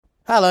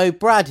Hello,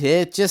 Brad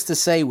here, just to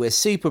say we're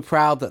super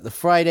proud that the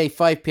Friday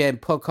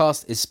 5pm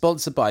podcast is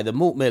sponsored by the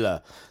Malt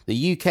Miller,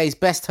 the UK's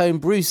best home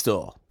brew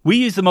store. We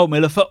use the Malt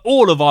Miller for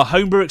all of our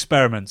homebrew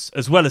experiments,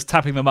 as well as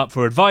tapping them up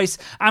for advice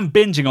and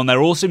binging on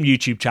their awesome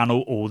YouTube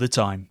channel all the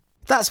time.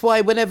 That's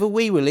why whenever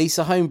we release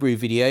a homebrew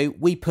video,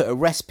 we put a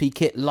recipe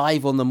kit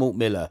live on the Malt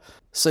Miller,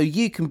 so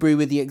you can brew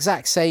with the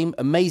exact same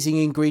amazing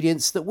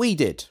ingredients that we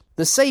did.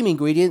 The same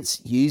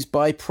ingredients used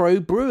by pro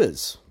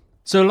brewers.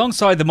 So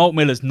alongside the Malt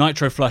Miller's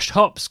nitro-flushed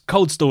hops,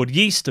 cold-stored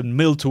yeast and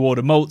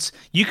milled-to-order malts,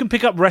 you can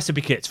pick up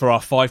recipe kits for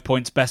our 5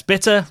 Points Best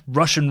Bitter,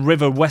 Russian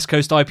River West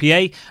Coast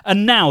IPA,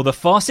 and now the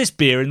fastest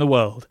beer in the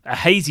world, a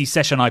hazy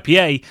session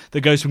IPA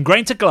that goes from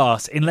grain to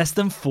glass in less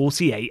than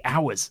 48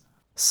 hours.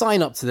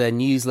 Sign up to their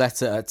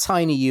newsletter at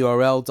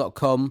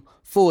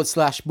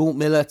tinyurl.com/Malt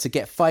Miller to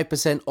get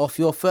 5% off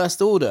your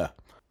first order.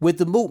 With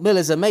the Malt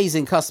Miller's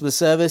amazing customer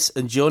service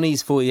and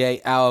Johnny's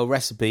 48-hour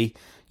recipe,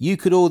 you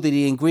could order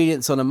the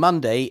ingredients on a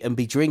Monday and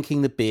be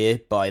drinking the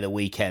beer by the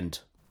weekend.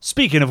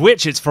 Speaking of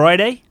which, it's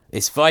Friday.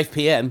 It's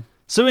 5pm.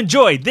 So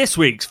enjoy this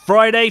week's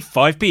Friday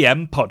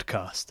 5pm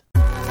podcast.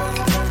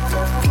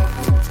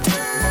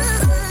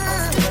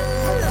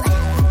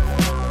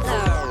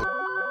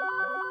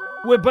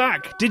 We're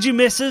back. Did you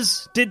miss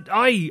us?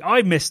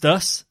 I missed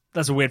us.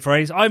 That's a weird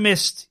phrase. I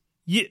missed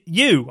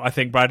you, I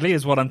think, Bradley,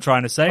 is what I'm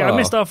trying to say. I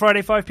missed our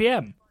Friday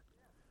 5pm.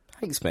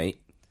 Thanks,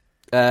 mate.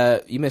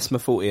 You missed my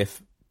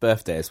 40th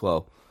birthday as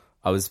well.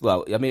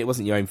 It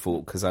wasn't your own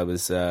fault because I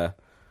was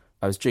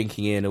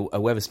drinking in a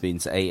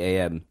Wetherspoons at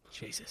 8am.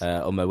 Jesus.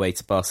 On my way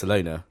to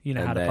Barcelona. You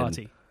know how to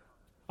party.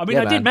 I mean,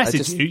 I did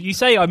message you. You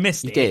say I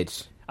missed it. You did.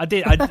 I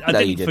did. I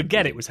didn't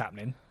forget it was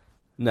happening.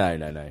 No.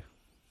 Of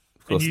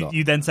course not.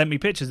 You then sent me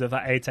pictures of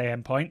that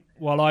 8am point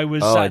while I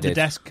was at the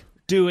desk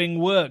doing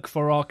work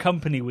for our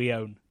company we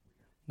own.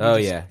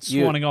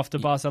 Swanning off to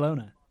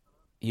Barcelona.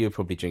 You were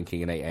probably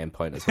drinking an 8am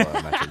pint as well, I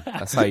imagine.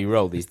 That's how you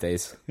roll these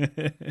days.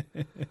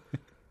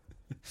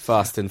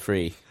 Fast and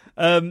free.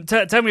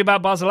 Tell me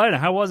about Barcelona.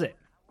 How was it?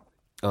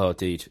 Oh,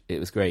 dude, it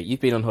was great. You've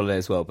been on holiday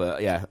as well,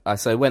 but yeah.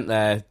 So I went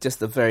there,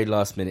 just a very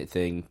last minute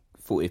thing,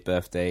 40th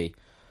birthday.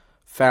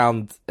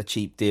 Found a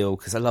cheap deal,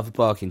 because I love a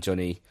bargain,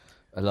 Johnny.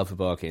 I love a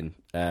bargain.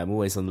 I'm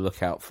always on the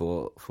lookout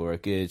for a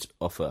good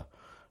offer.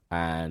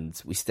 And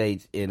we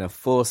stayed in a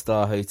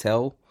 4-star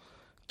hotel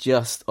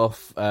just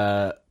off...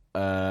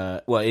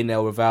 in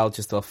El Raval,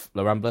 just off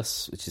La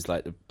Ramblas, which is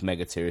like the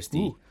mega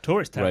touristy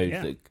tourist town,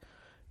 road.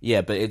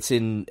 But it's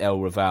in El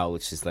Raval,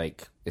 which is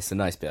like, it's a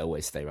nice bit. I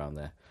always stay around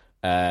there.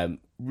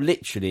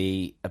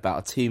 Literally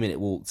about a 2-minute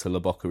walk to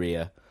La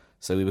Boqueria.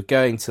 So we were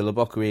going to La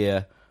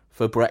Boqueria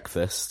for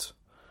breakfast,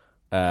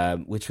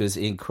 which was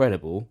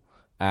incredible.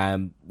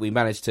 We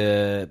managed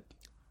to...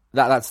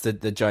 That's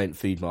the giant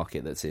food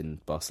market that's in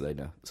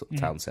Barcelona, sort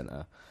of town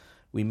centre.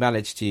 We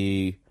managed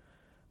to...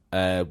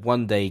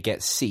 one day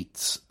get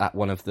seats at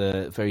one of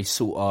the very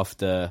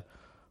sought-after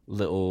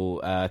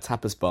little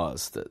tapas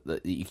bars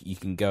that you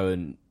can go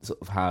and sort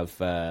of have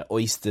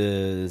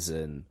oysters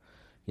and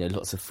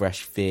lots of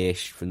fresh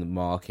fish from the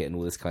market and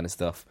all this kind of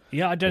stuff.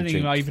 Yeah, I don't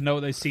think I even know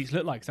what those seats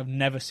look like because I've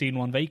never seen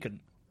one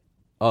vacant.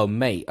 Oh,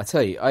 mate, I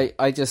tell you,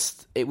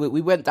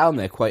 we went down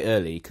there quite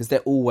early because they're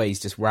always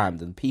just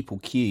rammed and people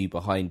queue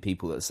behind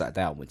people that sat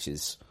down, which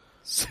is...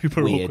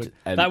 super weird.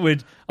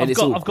 Awkward.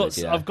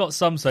 I've got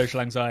some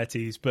social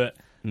anxieties, but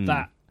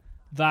that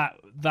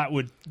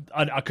would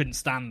I couldn't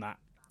stand that.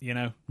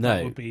 No,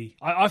 that would be.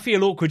 I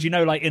feel awkward.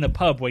 Like in a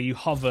pub where you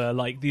hover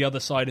like the other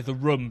side of the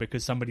room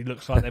because somebody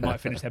looks like they might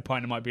finish their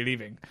pint and might be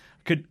leaving.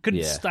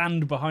 Couldn't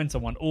stand behind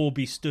someone or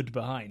be stood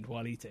behind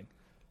while eating.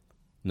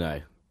 No,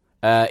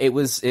 it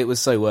was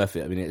so worth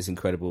it. I mean, it was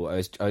incredible.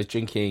 I was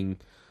drinking.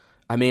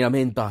 I mean, I'm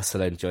in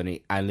Barcelona,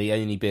 Johnny, and the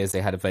only beers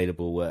they had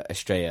available were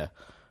Estrella.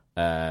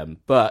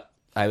 But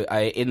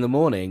I in the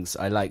mornings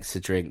I like to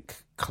drink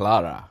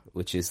Clara,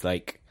 which is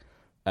like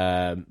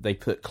they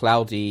put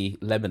cloudy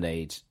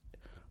lemonade,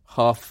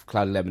 half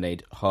cloudy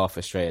lemonade, half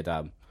Estrella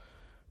Damm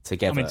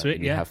together. I'm into it,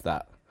 and you have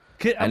that.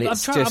 I'm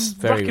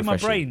racking my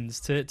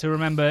brains to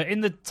remember in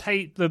the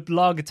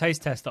lager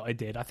taste test that I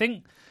did. I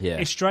think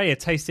Estrella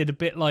tasted a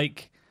bit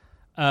like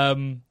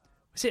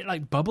was it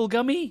like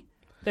bubblegummy?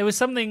 There was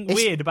something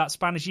weird about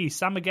Spanish yeast.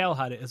 San Miguel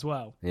had it as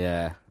well.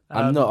 Yeah.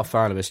 I'm not a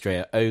fan of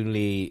Estrella,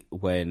 only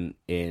when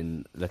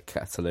in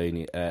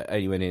Catalan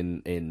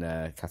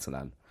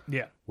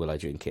will I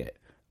drink it.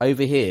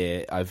 Over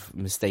here, I've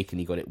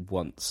mistakenly got it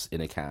once in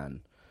a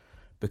can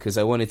because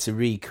I wanted to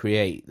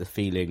recreate the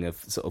feeling of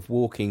sort of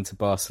walking to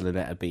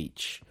Barceloneta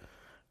Beach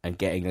and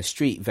getting a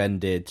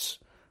street-vended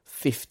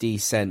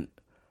 50-cent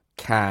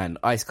can,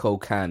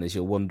 ice-cold can as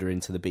you're wandering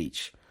to the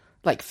beach.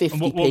 Like 50p. And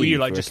what were you,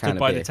 like, just stood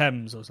by the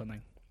Thames or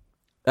something?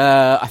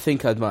 I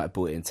think I might have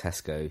bought it in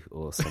Tesco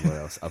or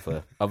somewhere else.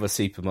 Other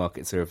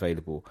supermarkets are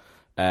available,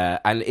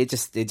 and it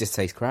just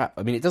tastes crap.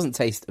 I mean, it doesn't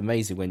taste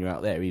amazing when you're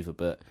out there either,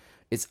 but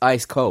it's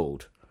ice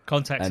cold.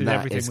 Context is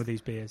everything with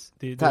these beers.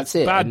 That's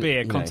it. Bad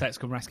beer,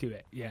 context can rescue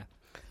it. Yeah.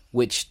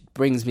 Which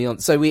brings me on.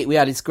 So we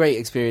had this great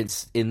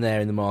experience in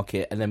there in the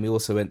market, and then we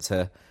also went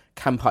to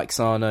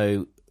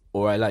Campaixano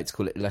or I like to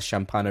call it La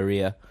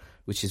Champaneria,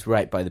 which is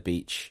right by the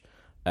beach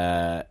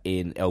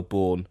in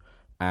Elborn,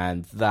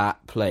 and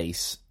that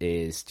place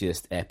is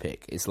just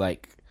epic. It's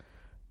like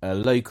a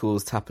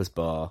locals tapas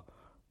bar,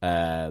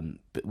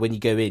 but when you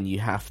go in, you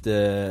have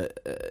to.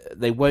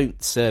 They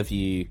won't serve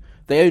you.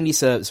 They only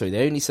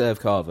serve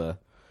cava.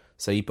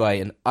 So you buy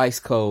an ice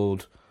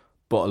cold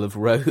bottle of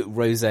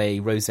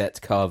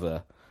rosette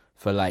cava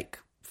for like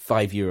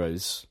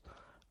 €5,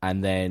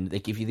 and then they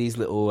give you these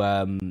little.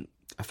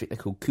 I think they're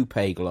called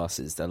coupe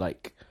glasses. They're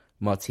like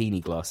martini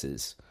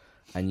glasses,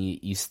 and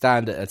you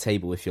stand at a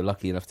table if you're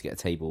lucky enough to get a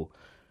table,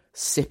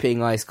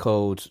 sipping ice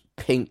cold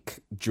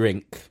pink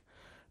drink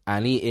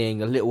and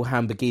eating a little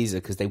hamburguesa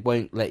because they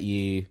won't let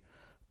you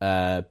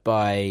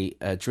buy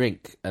a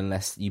drink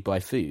unless you buy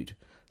food.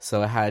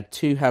 So I had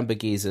 2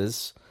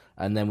 hamburguesas,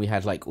 and then we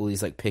had like all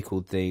these like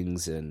pickled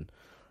things and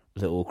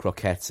little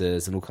croquettes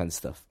and all kinds of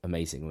stuff.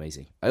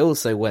 Amazing. I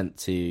also went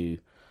to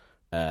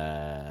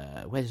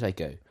where did I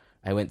go?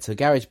 I went to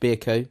Garage Beer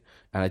Co.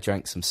 and I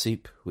drank some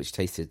soup, which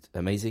tasted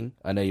amazing.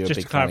 I know you're a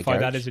big fan of Garage. Just to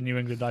clarify, that is a New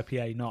England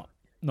IPA,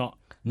 not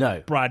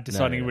Brad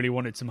deciding he really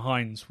wanted some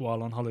Heinz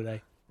while on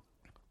holiday.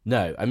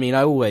 No, I mean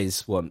I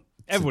always want.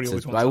 Everybody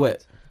always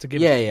wants to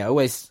give. Yeah.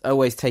 I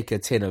always take a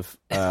tin of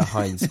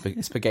Heinz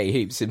spaghetti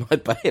hoops in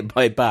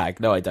my bag.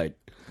 No, I don't.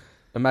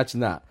 Imagine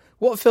that.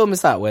 What film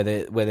is that? Where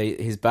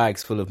his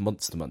bag's full of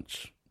Monster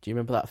Munch? Do you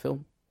remember that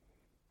film?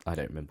 I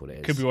don't remember what it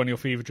is. Could be one of your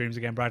fever dreams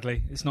again,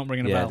 Bradley. It's not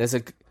ringing a bell.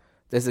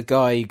 There's a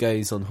guy who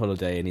goes on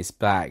holiday and his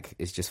bag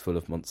is just full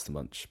of Monster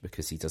Munch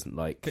because he doesn't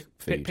like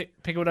food.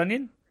 Pickled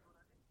onion?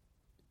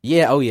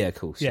 Yeah. Oh yeah. Of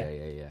course.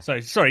 Yeah. So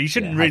sorry, you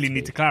shouldn't really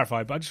need to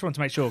clarify, but I just want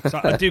to make sure because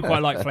I do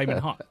quite like Flaming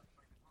Hot.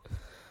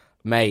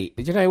 Mate,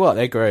 you know what?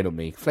 They're growing on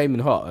me.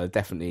 Flaming Hot are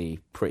definitely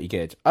pretty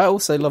good. I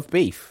also love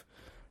beef.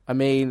 I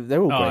mean,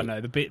 they're all great. Oh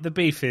no, the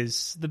beef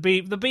is the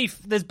beef.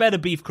 There's better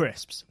beef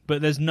crisps,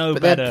 but there's no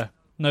better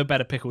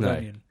pickled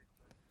onion.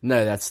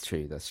 No, that's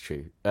true.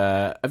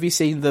 Have you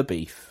seen The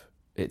Beef?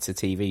 It's a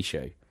TV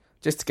show.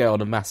 Just to go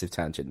on a massive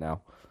tangent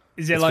now.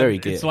 Is it very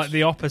good. It's like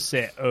the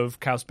opposite of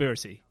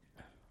Cowspiracy?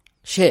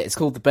 Shit, it's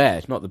called The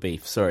Bear, not The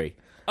Beef. Sorry.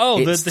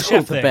 Oh, the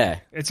chef thing. The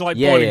Bear. It's like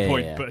Boiling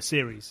Point, but a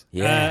series.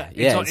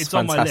 It's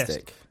on my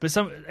list. But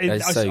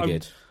it's so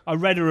good. I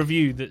read a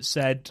review that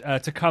said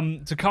to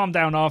calm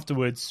down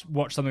afterwards,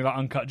 watch something like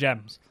Uncut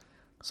Gems.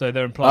 So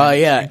they're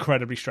implying it's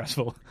incredibly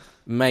stressful.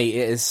 Mate,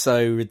 it is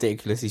so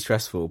ridiculously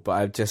stressful. But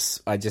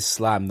I just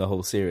slammed the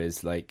whole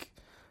series like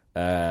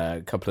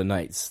a couple of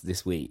nights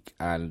this week,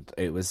 and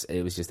it was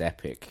just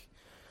epic.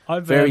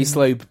 Very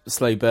slow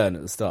burn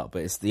at the start,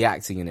 but the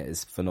acting in it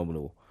is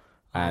phenomenal,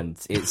 and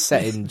it's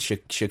set in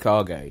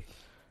Chicago,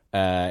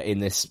 in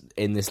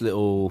this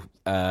little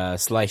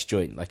slice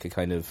joint, like a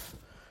kind of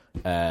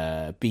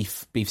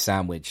beef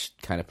sandwich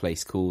kind of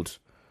place called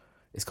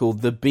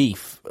the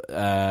Beef,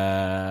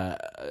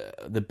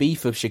 the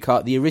Beef of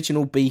Chicago, the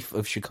original Beef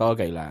of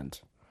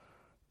Chicagoland.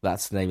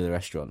 That's the name of the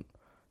restaurant.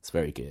 It's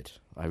very good.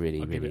 I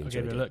really enjoyed it. I'll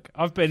give it a look.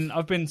 I've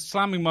been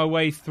slamming my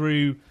way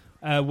through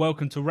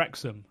Welcome to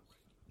Wrexham.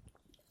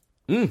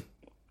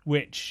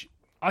 Which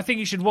I think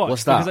you should watch.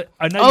 What's that? Because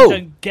I know you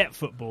don't get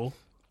football.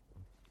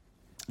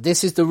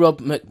 This is the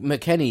Rob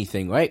McKenney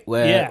thing, right?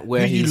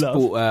 Where he's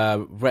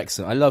bought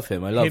Wrexham. I love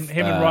him.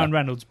 Him and Ryan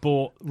Reynolds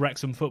bought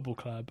Wrexham Football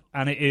Club,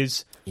 and it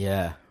is.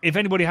 Yeah. If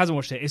anybody hasn't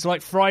watched it, it's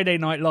like Friday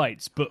Night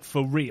Lights, but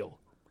for real.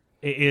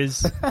 It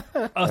is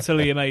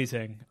utterly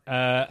amazing.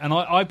 And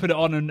I put it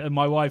on, and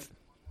my wife.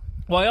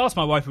 Well, I asked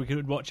my wife if we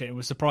could watch it, and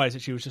was surprised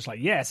that she was just like,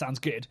 "Yeah, sounds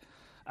good."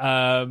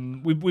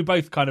 We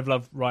both kind of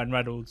love Ryan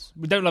Reynolds.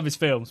 We don't love his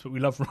films, but we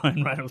love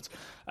Ryan Reynolds.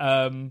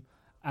 And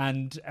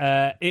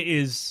it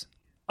is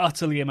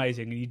utterly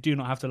amazing. And you do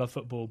not have to love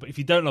football, but if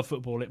you don't love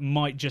football, it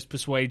might just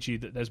persuade you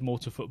that there's more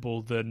to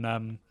football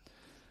than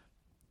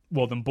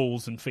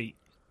balls and feet.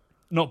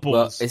 Not balls.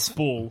 Well, it's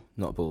ball.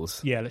 Not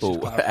balls. Yeah, let's ball.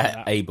 just clarify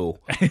that. A ball.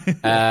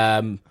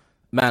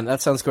 Man,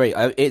 that sounds great.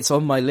 It's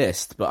on my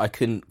list, but I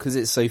couldn't because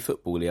it's so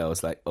football-y. I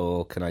was like,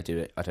 "Oh, can I do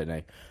it? I don't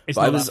know."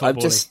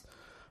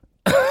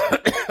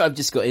 I've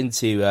just got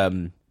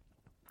into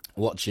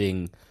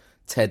watching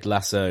Ted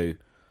Lasso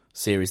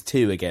series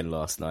 2 again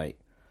last night,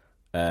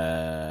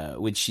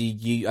 which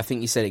I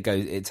think you said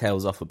it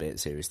tails off a bit.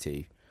 Series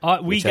 2.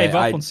 We gave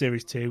up on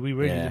series 2. We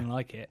really didn't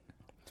like it.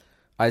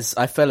 I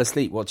fell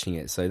asleep watching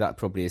it, so that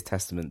probably is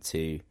testament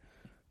to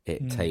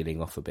it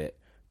tailing off a bit.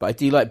 But I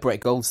do like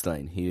Brett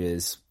Goldstein, who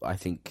is, I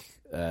think,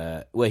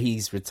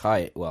 he's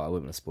retired. Well, I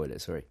wouldn't want to spoil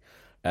it, sorry.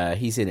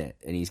 He's in it,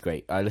 and he's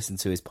great. I listened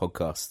to his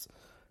podcast,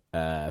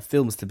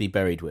 Films to be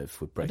Buried with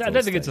Brett Goldstein. I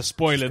don't think it's a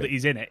spoiler that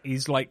he's in it.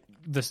 He's like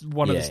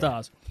one of the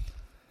stars.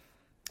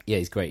 Yeah,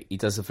 he's great. He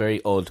does a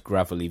very odd,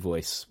 gravelly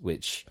voice,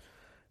 which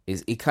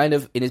is, he kind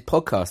of, in his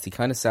podcast, he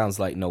kind of sounds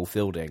like Noel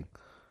Fielding.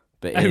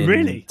 But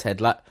really?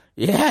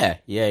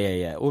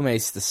 Yeah.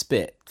 Almost the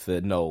spit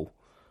for Noel,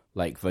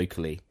 like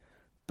vocally.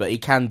 But he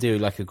can do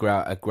like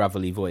a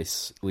gravelly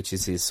voice, which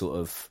is his sort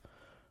of,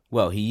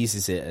 well, he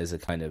uses it as a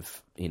kind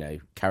of,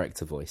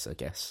 character voice, I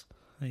guess,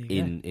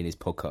 in his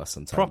podcast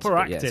sometimes. Proper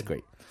acting. Yeah, it's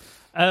great.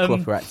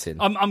 Proper acting.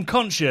 I'm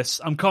conscious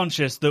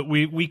that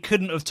we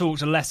couldn't have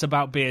talked less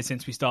about beer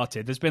since we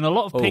started. There's been a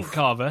lot of Pink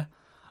Carver,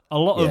 a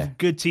lot of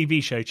good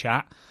TV show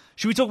chat.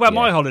 Should we talk about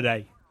my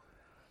holiday?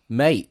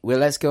 Mate, well,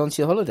 let's go on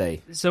to your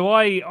holiday. So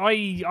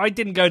I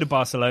didn't go to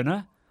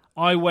Barcelona.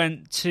 I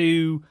went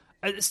to...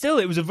 still,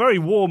 it was a very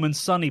warm and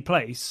sunny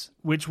place,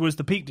 which was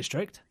the Peak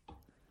District.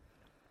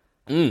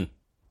 We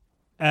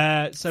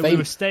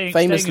were staying...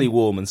 Famously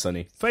warm and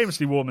sunny.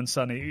 Famously warm and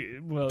sunny.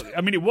 Well,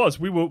 I mean, it was.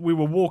 We were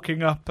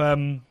walking up...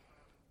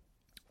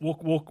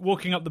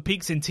 walking up the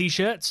peaks in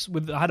T-shirts.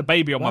 I had a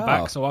baby on my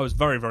back, so I was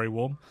very, very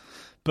warm.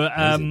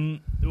 But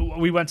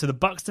we went to the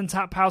Buxton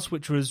Tap House,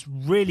 which was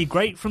really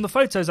great. From the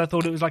photos, I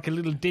thought it was like a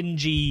little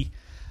dingy,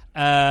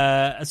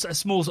 a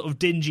small sort of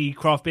dingy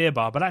craft beer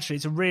bar. But actually,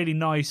 it's a really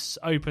nice,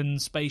 open,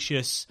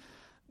 spacious,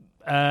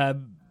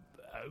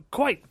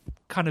 quite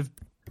kind of,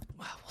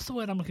 what's the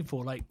word I'm looking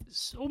for? Like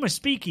almost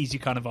speakeasy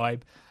kind of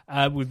vibe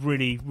with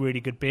really,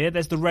 really good beer.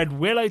 There's the Red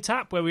Willow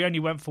Tap, where we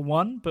only went for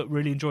one, but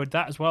really enjoyed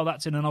that as well.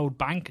 That's in an old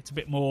bank. It's a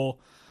bit more...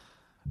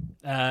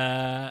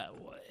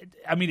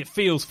 I mean, it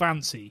feels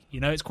fancy. You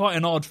know, it's quite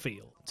an odd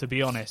feel, to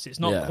be honest. It's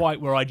not quite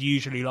where I'd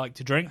usually like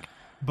to drink,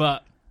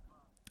 but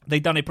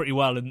they'd done it pretty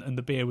well, and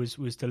the beer was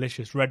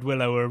delicious. Red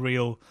Willow are a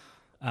real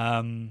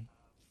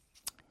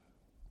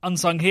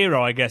unsung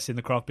hero, I guess, in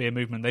the craft beer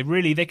movement.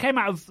 They came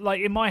out of,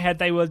 like, in my head,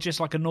 they were just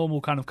like a normal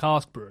kind of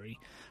cask brewery,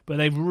 but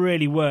they've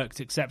really worked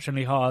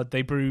exceptionally hard.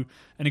 They brew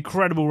an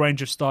incredible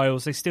range of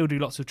styles. They still do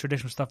lots of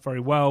traditional stuff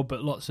very well,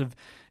 but lots of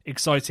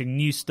exciting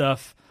new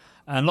stuff.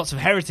 And lots of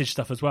heritage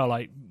stuff as well,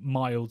 like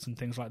milds and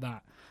things like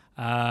that.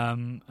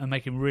 And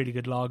making really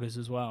good lagers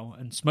as well.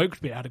 And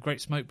smoked beer. I had a great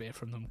smoked beer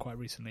from them quite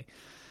recently.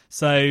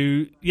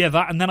 So, yeah,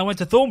 that. And then I went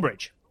to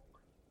Thornbridge.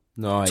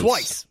 Nice.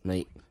 Twice.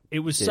 Mate. It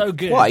was so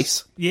good.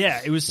 Twice? Yeah,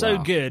 it was so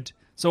good.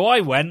 So I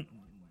went.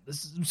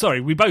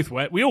 Sorry, we both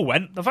went. We all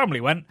went. The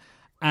family went.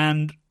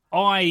 And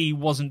I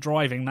wasn't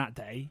driving that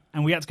day.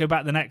 And we had to go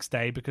back the next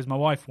day because my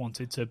wife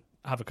wanted to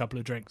have a couple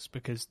of drinks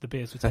because the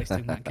beers were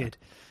tasting that good.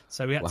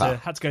 So we had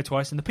to go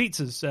twice. And the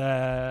pizzas,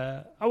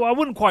 I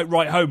wouldn't quite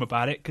write home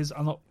about it because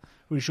I'm not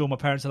really sure my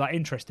parents are that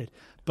interested.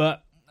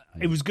 But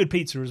it was good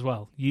pizza as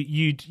well.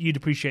 You'd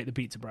appreciate the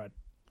pizza, Brad.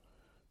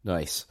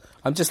 Nice.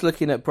 I'm just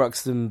looking at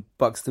Buxton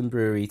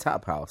Brewery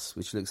Tap House,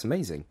 which looks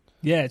amazing.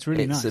 Yeah, it's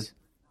really nice. It's a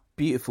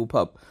beautiful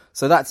pub.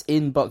 So that's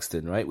in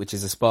Buxton, right? Which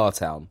is a spa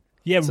town.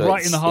 Yeah, so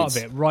right in the heart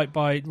of it, right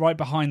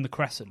behind the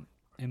Crescent.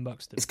 In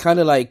Buxton. It's kind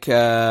of like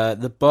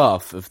the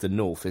Bath of the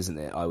North, isn't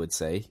it? I would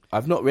say.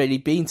 I've not really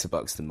been to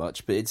Buxton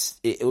much, but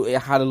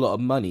it had a lot of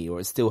money, or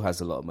it still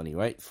has a lot of money,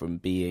 right? From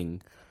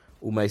being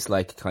almost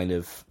like a kind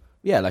of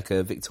like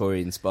a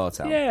Victorian spa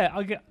town.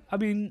 Yeah, I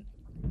mean,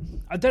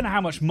 I don't know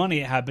how much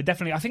money it had, but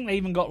definitely, I think they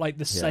even got like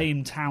the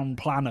same town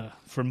planner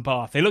from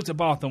Bath. They looked at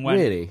Bath and went,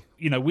 really?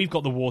 You know, we've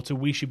got the water,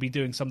 we should be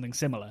doing something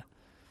similar.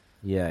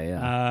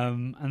 Yeah.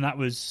 And that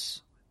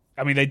was.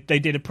 I mean, they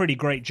did a pretty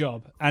great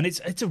job. And it's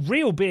a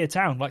real beer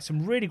town, like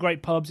some really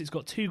great pubs. It's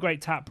got 2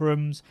 great tap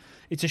rooms.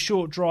 It's a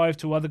short drive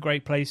to other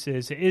great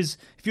places. It is,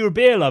 if you're a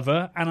beer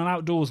lover and an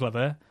outdoors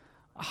lover,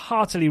 I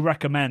heartily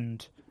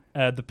recommend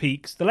the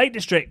Peaks. The Lake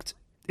District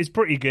is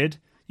pretty good.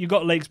 You've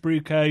got Lakes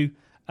Bruco.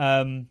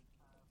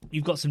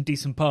 You've got some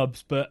decent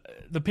pubs, but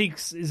the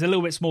Peaks is a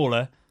little bit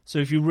smaller. So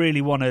if you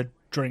really want to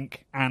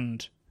drink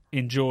and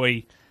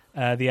enjoy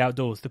the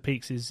outdoors, the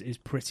Peaks is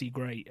pretty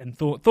great, and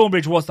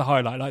Thornbridge was the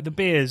highlight. Like, the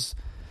beers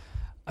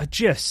are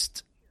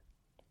just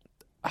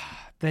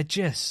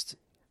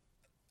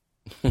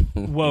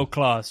world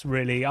class,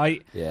 really. I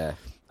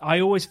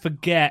always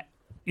forget,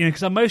 you know,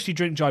 because I mostly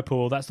drink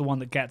Jaipur. That's the one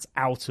that gets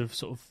out of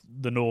sort of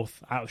the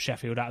north, out of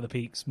Sheffield, out of the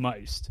Peaks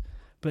most.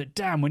 But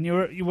damn,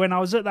 when I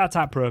was at that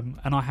tap room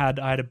and I had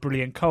a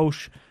brilliant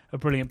Kolsch, a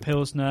brilliant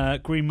Pilsner.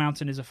 Green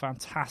Mountain is a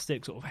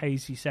fantastic sort of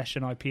hazy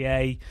session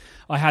IPA.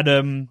 I had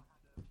a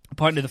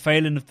pint of the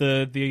Phelan of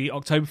the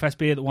Oktoberfest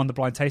beer that won the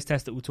blind taste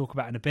test that we'll talk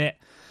about in a bit.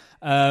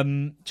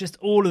 Just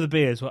all of the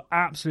beers were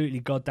absolutely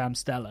goddamn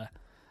stellar.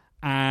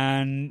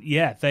 And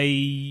yeah,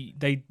 I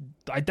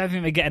don't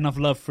think they get enough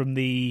love from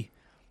the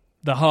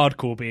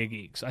hardcore beer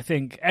geeks. I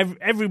think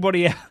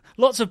everybody,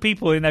 lots of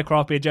people in their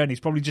craft beer journeys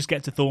probably just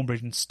get to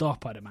Thornbridge and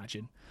stop, I'd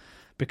imagine,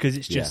 because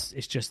it's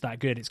just that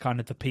good. It's kind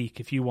of the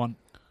peak. If you want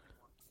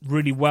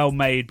really well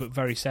made but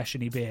very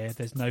sessiony beer,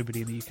 there's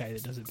nobody in the UK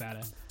that does it better.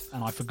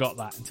 And I forgot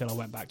that until I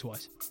went back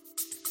twice.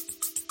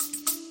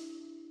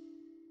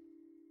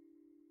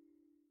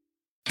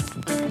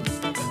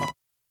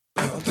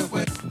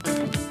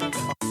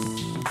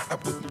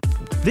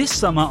 This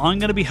summer, I'm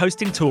going to be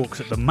hosting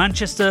talks at the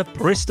Manchester,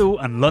 Bristol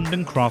and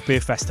London craft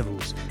beer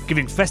festivals,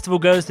 giving festival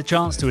goers the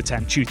chance to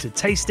attend tutored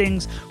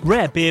tastings,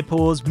 rare beer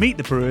pours, meet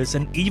the brewers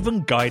and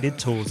even guided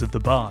tours of the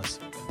bars.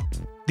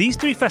 These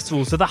 3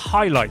 festivals are the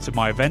highlights of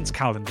my events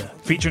calendar,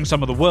 featuring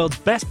some of the world's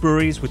best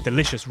breweries with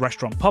delicious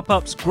restaurant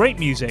pop-ups, great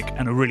music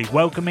and a really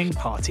welcoming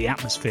party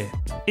atmosphere.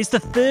 It's the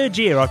 3rd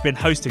year I've been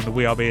hosting the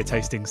We Are Beer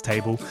Tastings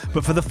table,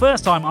 but for the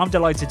first time I'm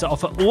delighted to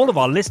offer all of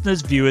our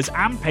listeners, viewers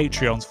and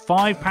Patreons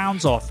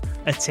 £5 off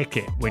a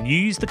ticket when you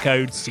use the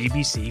code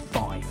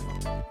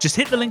CBC5. Just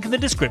hit the link in the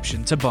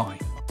description to buy.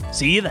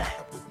 See you there.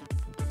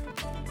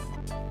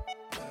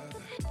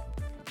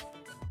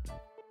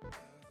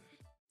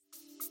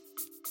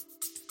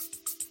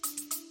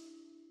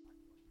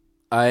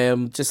 I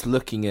am just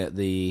looking at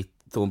the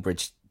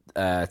Thornbridge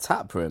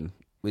tap room,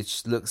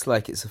 which looks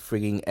like it's a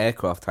frigging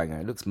aircraft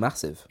hangar. It looks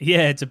massive.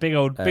 Yeah, it's a big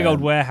old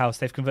warehouse.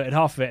 They've converted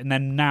half of it, and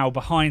then now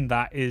behind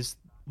that is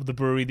the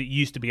brewery that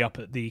used to be up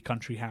at the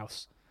country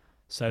house.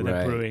 So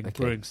they're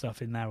brewing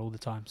stuff in there all the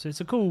time. So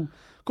it's a cool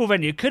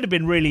venue. It could have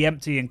been really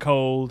empty and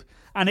cold,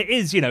 and it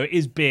is, it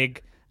is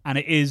big, and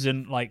it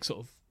isn't like sort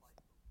of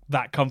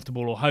that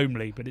comfortable or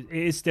homely, but it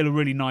is still a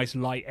really nice,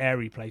 light,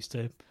 airy place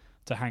to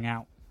hang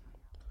out.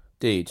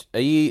 Dude,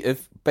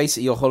 if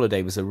basically your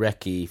holiday was a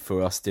recce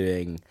for us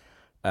doing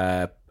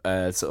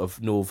sort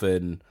of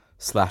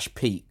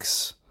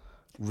northern/peaks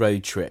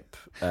road trip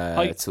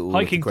to all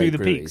hiking the great through the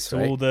breweries, peaks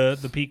right? to all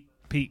the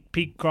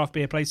peak craft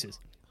beer places.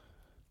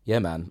 Yeah,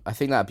 man. I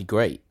think that'd be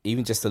great.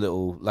 Even just a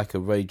little, like a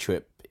road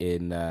trip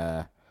in,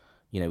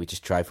 we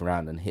just drive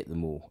around and hit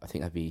them all. I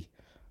think that'd be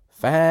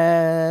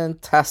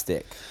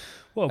fantastic.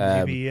 Well,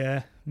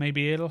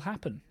 maybe it'll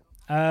happen.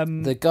 I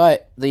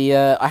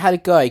had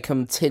a guy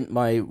come tint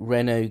my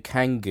Renault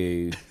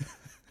Kangoo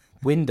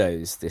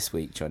windows this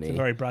week, Johnny. It's a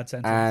very Brad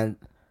sentence. And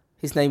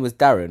his name was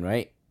Darren,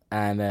 right?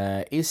 And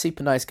he was a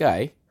super nice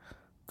guy.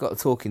 Got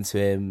talking to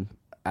him,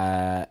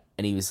 and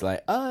he was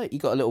like, "Oh, you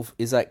got a little."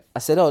 He's like, I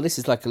said, "Oh, this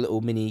is like a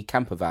little mini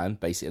camper van.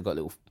 Basically, I've got a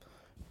little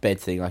bed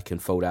thing I can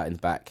fold out in the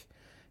back."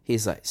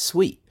 He's like,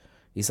 "Sweet."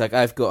 He's like,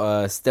 "I've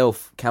got a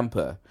stealth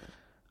camper."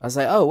 I was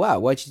like, "Oh wow,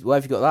 why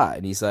have you got that?"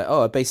 And he's like,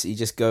 "Oh, I basically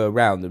just go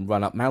around and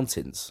run up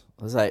mountains."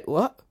 I was like,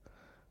 "What?"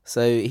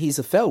 So he's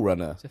a fell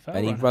runner,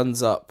 he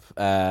runs up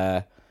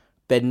Ben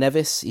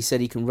Nevis. He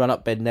said he can run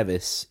up Ben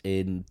Nevis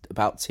in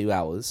about 2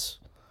 hours,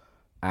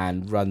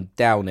 and run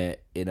down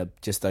it in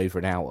just over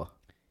an hour.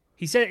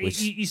 He said,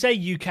 "You say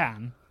you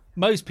can.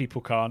 Most people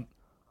can't."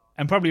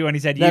 And probably when he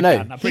said can,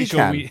 I'm pretty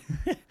sure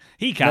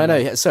he can.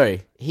 No,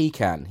 sorry, he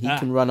can. He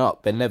can run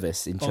up Ben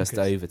Nevis in just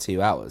over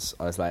 2 hours.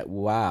 I was like,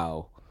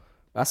 wow.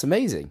 That's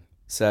amazing.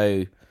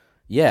 So,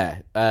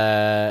 yeah,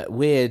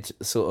 weird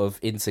sort of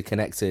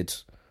interconnected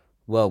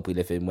world we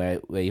live in where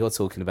you're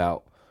talking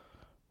about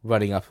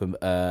running up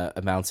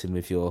a mountain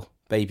with your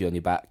baby on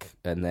your back,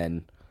 and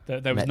then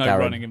there was no Darren.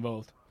 running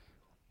involved.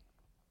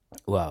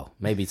 Well,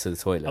 maybe to the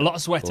toilet. A lot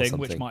of sweating,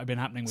 which might have been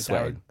happening with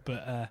Darren.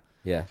 But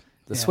yeah,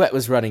 the sweat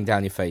was running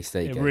down your face.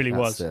 There you go. It really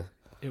was.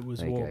 It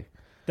was warm.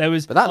 There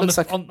was, but that looks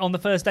like on the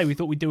first day we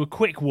thought we'd do a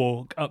quick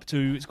walk up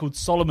to, it's called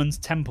Solomon's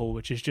Temple,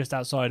 which is just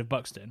outside of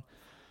Buxton.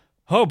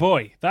 Oh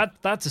boy,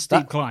 that's a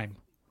steep climb.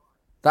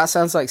 That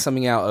sounds like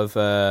something out of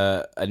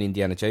an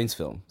Indiana Jones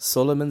film.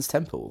 Solomon's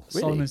Temple.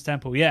 Really? Solomon's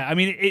Temple, yeah. I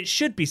mean, it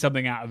should be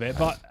something out of it,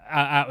 but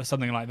out of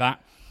something like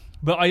that.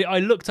 But I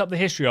looked up the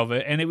history of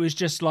it, and it was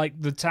just like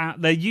the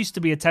town. There used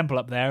to be a temple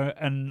up there,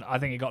 and I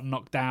think it got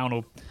knocked down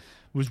or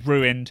was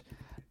ruined.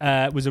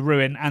 Was a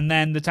ruin, and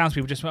then the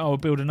townspeople just went, "Oh, we'll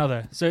build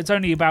another." So it's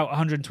only about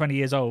 120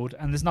 years old,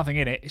 and there's nothing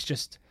in it. It's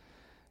just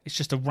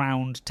a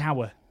round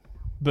tower.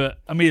 But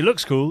I mean, it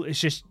looks cool. It's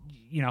just,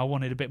 I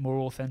wanted a bit more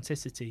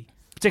authenticity,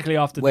 particularly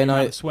after the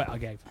amount of sweat I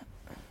gave.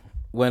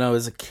 When I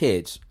was a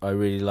kid, I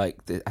really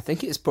liked it. I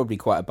think it's probably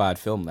quite a bad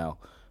film now.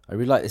 I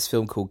really like this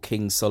film called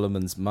King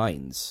Solomon's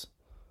Mines,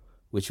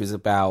 which was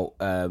about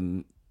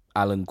Alan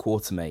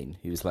Quatermain,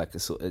 who was like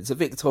it's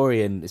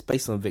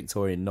based on a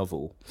Victorian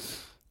novel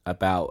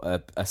about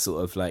a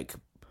sort of like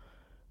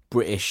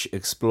British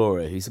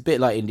explorer who's a bit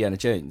like Indiana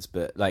Jones,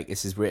 but like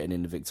this is written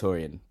in the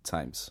Victorian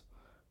times.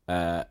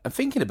 I'm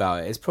thinking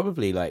about it, it's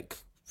probably like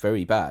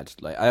very bad.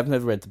 Like, I've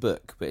never read the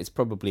book, but it's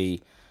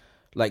probably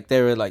like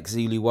there are like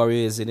Zulu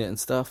warriors in it and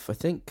stuff, I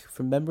think,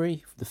 from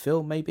memory, the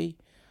film maybe.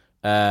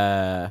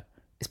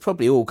 It's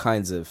probably all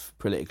kinds of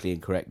politically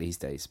incorrect these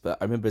days, but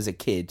I remember as a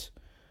kid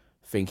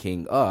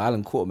thinking, oh,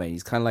 Alan Quatermain,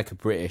 he's kind of like a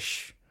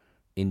British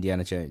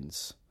Indiana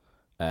Jones.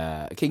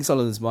 King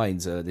Solomon's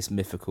Mines are this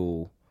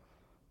mythical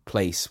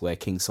place where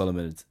King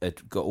Solomon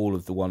had got all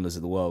of the wonders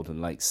of the world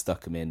and like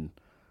stuck them in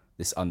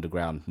this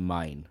underground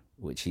mine,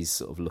 which he's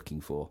sort of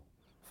looking for.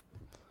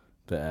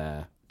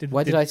 But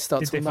why did I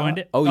start talking about find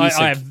it? Oh, I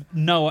have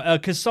no,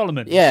 because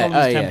Solomon. Yeah,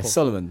 Solomon's Temple.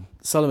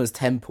 Solomon's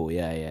Temple.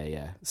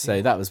 Yeah.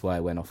 So that was why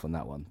I went off on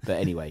that one. But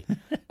anyway,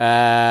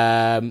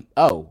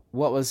 what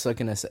was I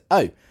gonna say?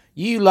 Oh,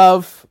 you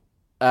love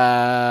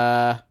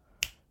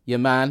your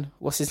man.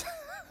 What's his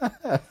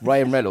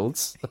Ryan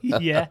Reynolds?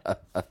 Yeah.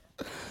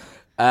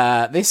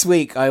 This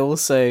week I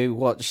also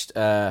watched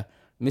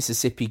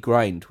Mississippi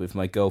Grind with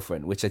my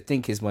girlfriend, which I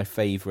think is my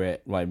favourite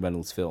Ryan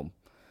Reynolds film.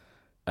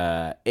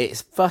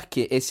 It's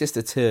just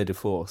a tour de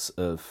force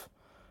of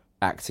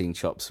acting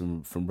chops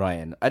from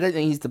Ryan. I don't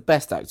think he's the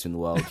best actor in the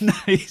world. No,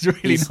 he's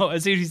really not.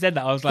 As soon as he said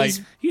that, I was like,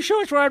 you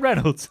sure it's Ryan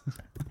Reynolds?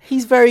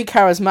 He's very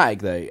charismatic,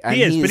 though. And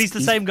he is, but he's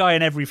the same guy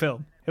in every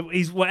film.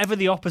 He's whatever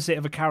the opposite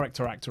of a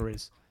character actor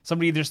is.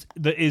 Somebody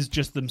that is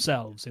just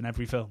themselves in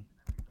every film.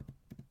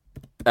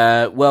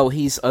 Well,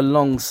 he's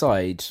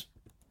alongside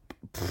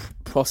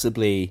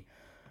possibly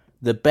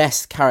the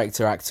best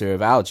character actor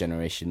of our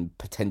generation,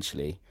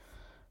 potentially.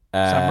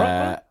 Sam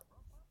Rockwell?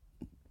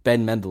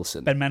 Ben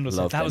Mendelsohn. Ben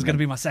Mendelsohn. That was going to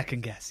be my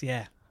second guess,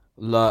 yeah.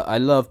 I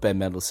love Ben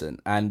Mendelsohn,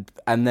 and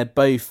they're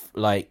both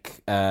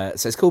like so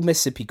it's called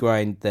Mississippi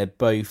Grind. They're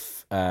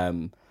both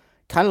kind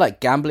of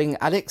like gambling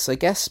addicts, I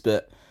guess,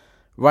 but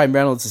Ryan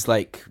Reynolds is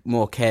like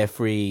more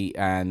carefree,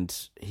 and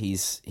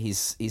he's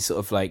sort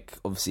of like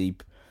obviously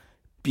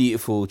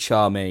beautiful,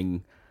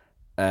 charming,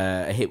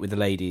 a hit with the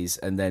ladies,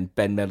 and then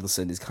Ben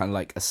Mendelsohn is kind of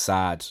like a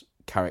sad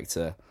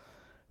character,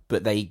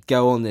 but they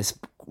go on this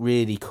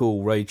really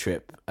cool road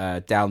trip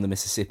down the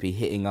Mississippi,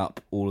 hitting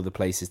up all of the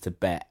places to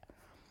bet.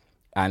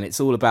 And it's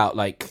all about,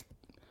 like,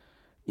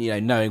 you know,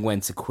 knowing when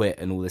to quit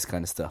and all this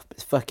kind of stuff.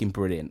 It's fucking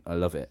brilliant. I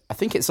love it. I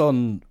think it's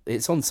on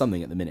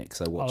something at the minute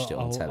because I watched it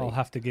on telly. I'll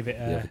have to give it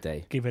the other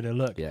day. Give it a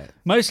look. Yeah,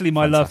 mostly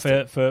my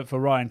fantastic love for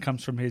Ryan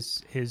comes from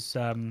his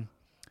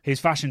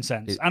fashion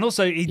sense, and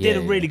also he did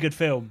a really good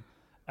film,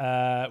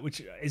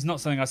 which is not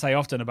something I say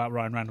often about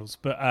Ryan Reynolds.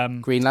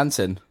 But Green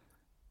Lantern.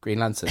 No,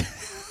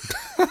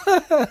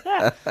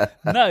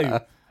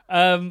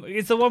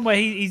 it's the one where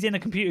he's in a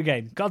computer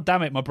game. God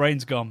damn it, my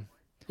brain's gone.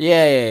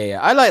 Yeah.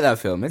 I like that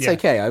film. It's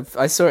okay.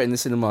 I saw it in the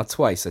cinema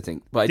twice, I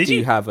think. But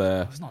I have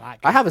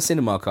a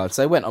cinema card,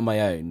 so I went on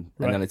my own,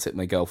 and then I took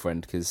my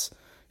girlfriend because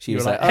she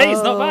was like, "Hey,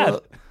 it's not bad."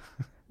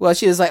 Well,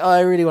 she was like, "Oh, I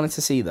really wanted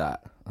to see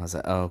that." I was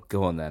like, "Oh,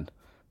 go on then."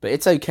 But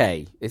it's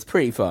okay. It's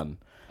pretty fun.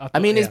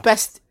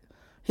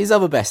 His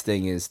other best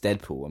thing is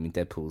Deadpool. I mean,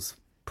 Deadpool's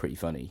pretty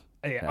funny.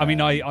 Yeah, I mean,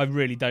 I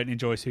really don't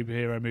enjoy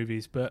superhero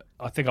movies, but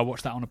I think I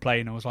watched that on a plane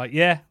and I was like,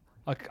 yeah,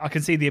 I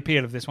can see the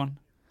appeal of this one.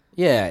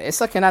 Yeah, it's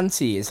like an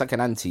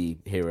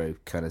anti-hero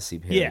kind of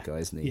superhero guy,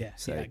 isn't he? Yeah,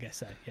 I guess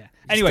so. Yeah.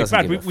 Anyway,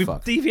 Brad, we've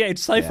deviated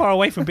so far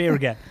away from beer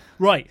again.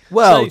 Right.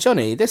 Well,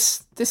 Johnny,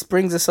 this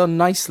brings us on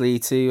nicely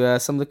to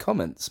some of the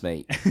comments,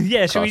 mate.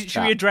 Yeah, should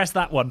we address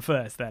that one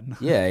first then?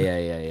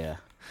 Yeah.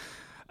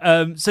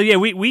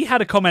 We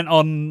had a comment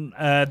on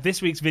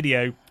this week's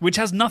video, which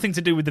has nothing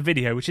to do with the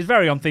video, which is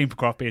very on theme for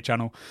Craft Beer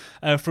Channel,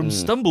 from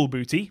Stumble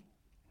Booty.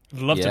 I'd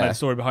love to know the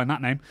story behind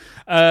that name.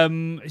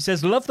 He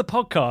says, love the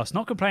podcast,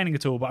 not complaining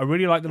at all, but I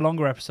really like the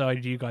longer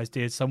episode you guys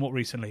did somewhat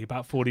recently,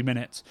 about 40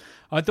 minutes.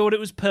 I thought it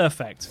was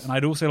perfect, and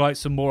I'd also like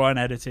some more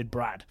unedited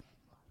Brad.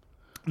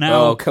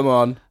 Now, come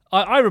on.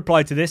 I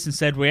replied to this and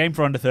said, we aim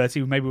for under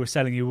 30, maybe we're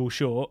selling you all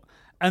short.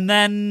 And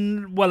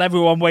then,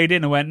 everyone weighed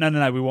in and went,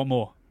 no, we want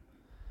more.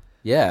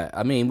 Yeah,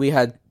 I mean, we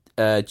had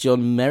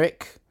John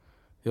Merrick,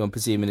 who I'm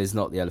presuming is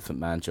not the Elephant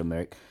Man, John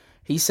Merrick.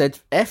 He said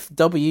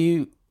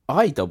FWIW.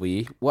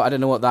 Well, I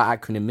don't know what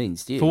that acronym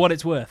means, do you? For what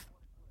it's worth.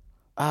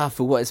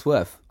 For what it's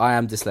worth. I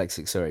am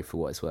dyslexic, sorry, for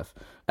what it's worth.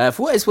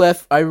 For what it's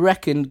worth, I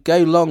reckon go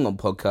long on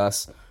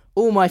podcasts.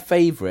 All my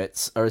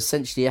favourites are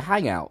essentially a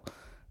hangout.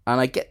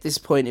 And I get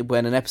disappointed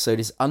when an episode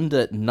is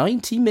under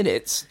 90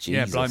 minutes. Jesus.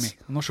 Yeah, blimey.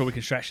 I'm not sure we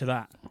can stretch to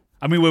that.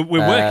 I mean, we're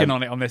working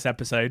on it on this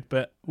episode,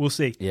 but we'll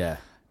see. Yeah.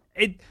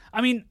 It's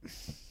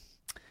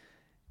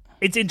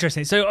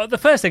interesting. So the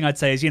first thing I'd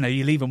say is, you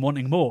leave them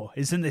wanting more.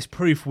 Isn't this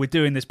proof we're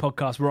doing this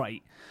podcast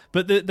right?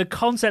 But the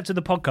concept of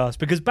the podcast,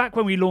 because back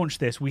when we launched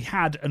this, we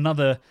had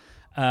another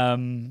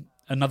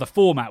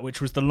format, which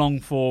was the long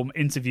form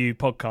interview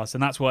podcast,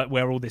 and that's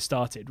where all this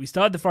started. We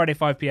started the Friday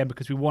 5 p.m.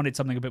 because we wanted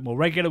something a bit more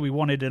regular. We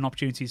wanted an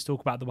opportunity to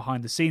talk about the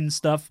behind the scenes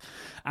stuff,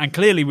 and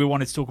clearly we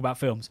wanted to talk about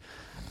films.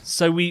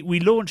 So we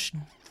launched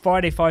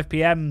Friday 5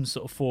 p.m.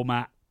 sort of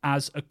format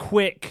as a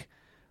quick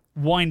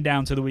wind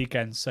down to the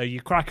weekend. So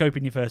you crack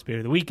open your first beer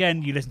of the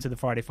weekend, you listen to the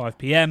Friday 5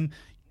 p.m.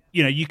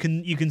 You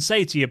can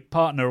say to your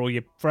partner or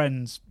your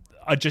friends,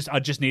 I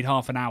just need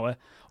half an hour,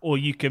 or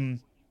you can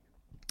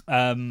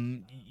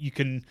on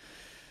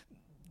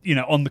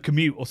the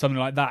commute or something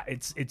like that,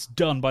 it's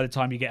done by the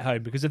time you get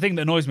home. Because the thing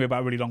that annoys me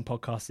about really long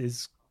podcasts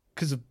is,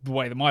 because of the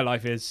way that my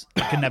life is,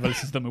 I can never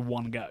listen to them in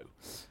one go.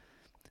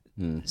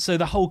 So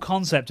the whole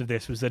concept of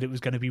this was that it was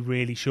going to be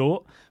really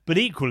short, but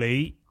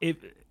equally, if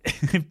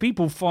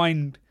people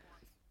find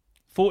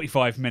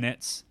 45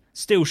 minutes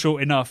still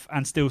short enough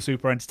and still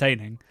super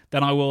entertaining,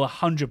 then I will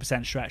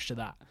 100% stretch to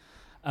that.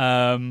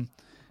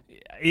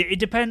 It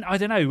depends. I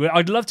don't know.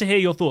 I'd love to hear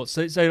your thoughts.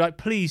 So like,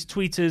 please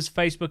tweet us,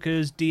 Facebook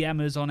us,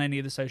 DM us on any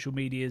of the social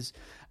medias,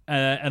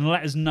 and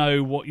let us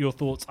know what your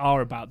thoughts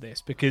are about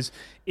this. Because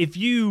if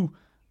you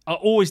are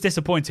always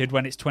disappointed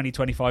when it's 20,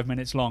 25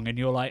 minutes long, and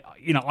you're like,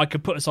 I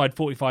could put aside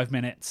 45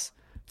 minutes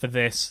for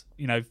this.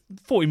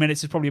 40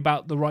 minutes is probably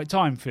about the right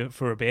time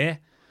for a beer.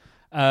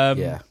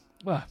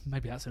 Well,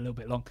 maybe that's a little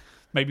bit long.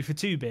 Maybe for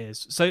 2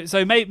 beers.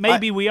 So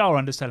maybe we are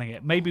underselling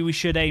it. Maybe we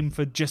should aim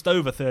for just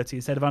over 30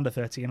 instead of under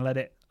 30 and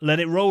let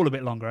it roll a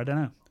bit longer. I don't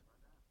know.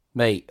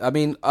 Mate, I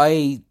mean,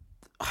 it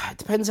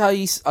depends how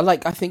you... I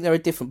think there are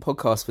different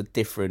podcasts for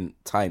different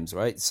times,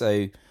 right?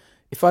 So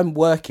if I'm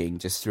working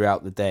just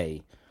throughout the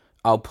day,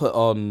 I'll put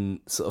on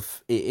sort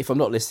of... If I'm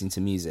not listening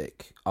to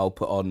music, I'll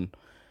put on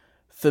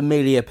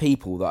familiar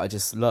people that I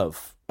just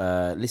love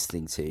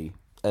listening to.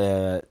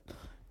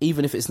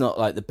 Even if it's not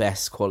like the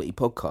best quality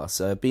podcast.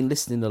 So I've been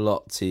listening a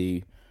lot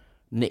to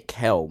Nick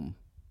Helm.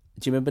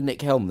 Do you remember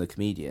Nick Helm, the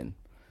comedian?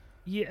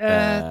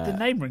 Yeah, the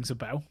name rings a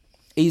bell.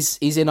 He's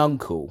in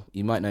Uncle.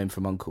 You might know him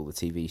from Uncle, the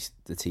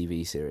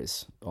TV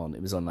series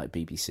it was on like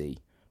BBC,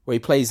 where he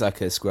plays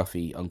like a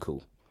scruffy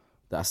uncle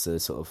that's to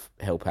sort of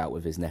help out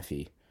with his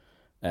nephew.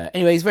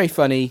 Anyway, he's very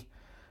funny.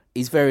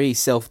 He's very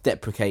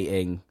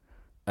self-deprecating,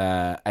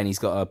 and he's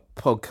got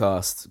a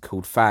podcast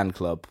called Fan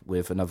Club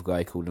with another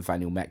guy called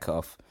Nathaniel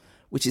Metcalf,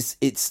 which is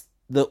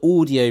the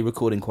audio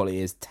recording quality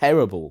is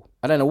terrible.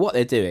 I don't know what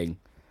they're doing.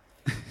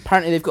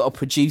 Apparently, they've got a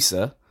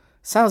producer.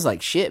 Sounds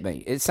like shit,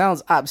 mate. It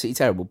sounds absolutely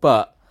terrible,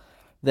 but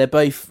they're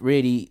both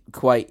really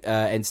quite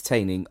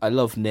entertaining. I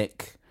love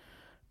Nick.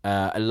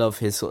 I love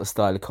his sort of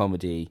style of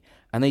comedy.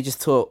 And they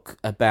just talk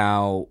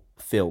about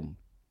film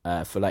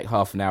for like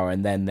half an hour,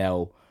 and then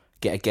they'll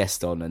get a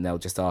guest on and they'll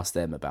just ask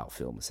them about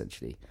film,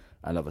 essentially,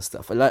 and other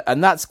stuff.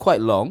 And that's quite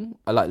long.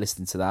 I like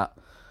listening to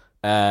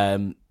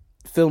that.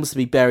 Films to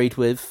be buried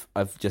with,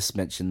 I've just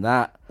mentioned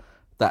that.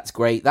 That's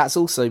great. That's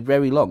also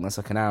very long. That's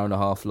like an hour and a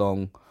half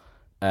long.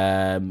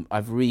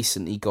 I've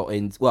recently got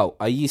in. Well,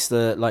 I used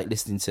to like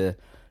listening to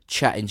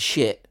Chatting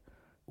Shit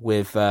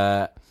with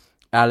Alan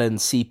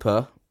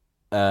Sieper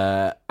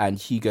and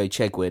Hugo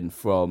Chegwin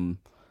from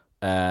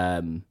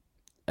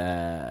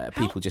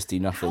People Just Do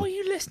Nothing. How are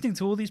you listening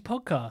to all these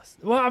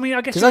podcasts? Well, I mean,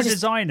 I guess you're a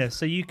designer,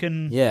 so you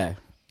can. Yeah.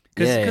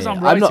 Because I'm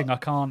writing, I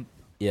can't.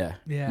 Yeah.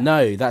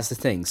 No, that's the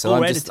thing. So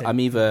I'm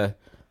either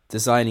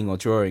designing or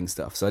drawing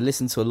stuff. So I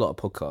listen to a lot of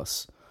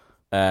podcasts.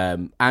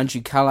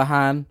 Andrew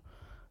Callahan,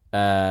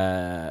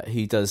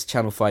 who does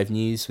Channel 5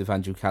 News with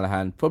Andrew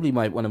Callahan, probably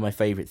one of my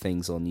favourite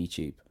things on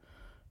YouTube.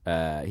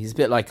 He's a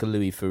bit like a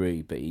Louis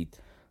Theroux, but he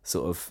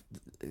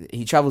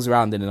travels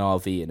around in an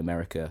RV in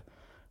America,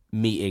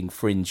 meeting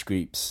fringe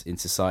groups in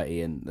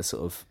society and the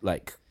sort of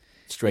like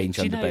strange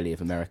underbelly of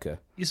America.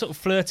 You're sort of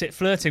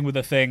flirting with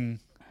a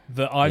thing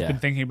that I've been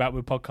thinking about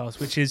with podcasts,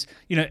 which is,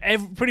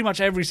 pretty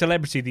much every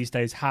celebrity these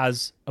days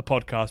has a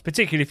podcast,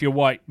 particularly if you're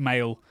white,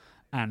 male,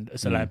 and a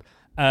celeb.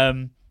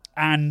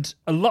 And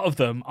a lot of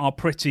them are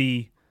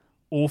pretty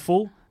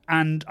awful.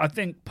 And I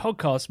think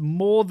podcasts,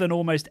 more than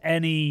almost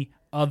any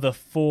other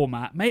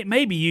format,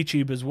 maybe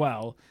YouTube as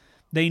well,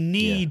 they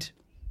need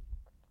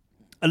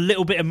a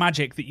little bit of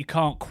magic that you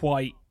can't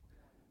quite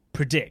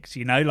predict, so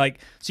you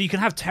can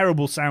have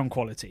terrible sound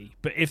quality,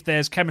 but if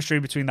there's chemistry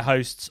between the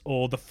hosts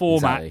or the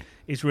format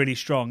is really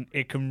strong,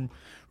 it can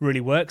really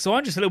work. So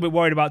I'm just a little bit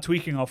worried about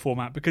tweaking our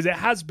format, because it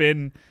has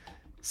been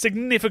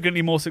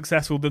significantly more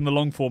successful than the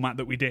long format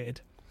that we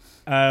did.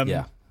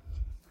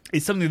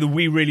 It's something that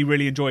we really,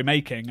 really enjoy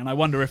making, and I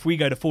wonder if we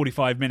go to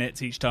 45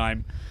 minutes each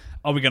time,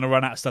 are we going to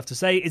run out of stuff to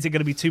say? Is it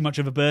going to be too much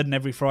of a burden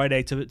every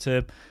Friday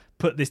to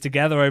put this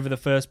together over the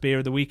first beer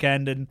of the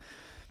weekend? And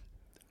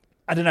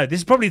I don't know. This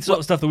is probably the sort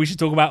of stuff that we should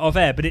talk about off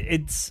air, but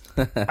it's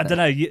I don't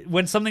know.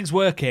 When something's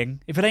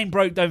working, if it ain't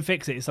broke, don't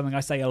fix it. It's something I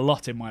say a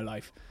lot in my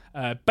life.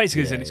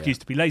 Basically, it's an excuse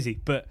to be lazy.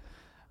 But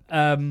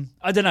I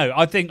don't know.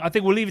 I think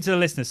we'll leave it to the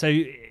listeners.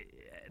 So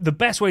the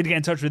best way to get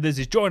in touch with us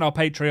is join our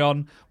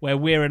Patreon, where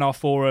we're in our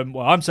forum.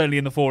 Well, I'm certainly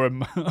in the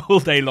forum all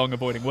day long,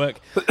 avoiding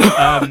work.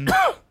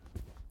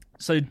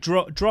 So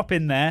drop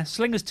in there,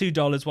 sling us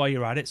 $2 while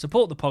you're at it,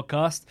 support the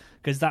podcast,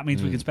 because that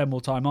means we can spend more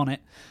time on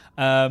it,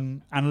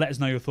 and let us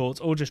know your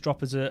thoughts, or just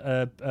drop us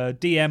a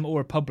DM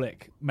or a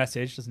public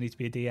message. Doesn't need to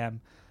be a DM.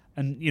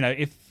 And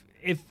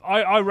if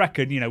I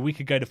reckon we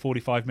could go to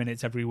 45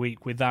 minutes every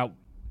week without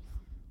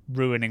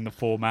ruining the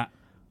format.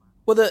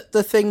 Well,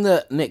 the thing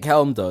that Nick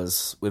Helm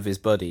does with his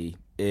buddy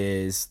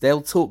is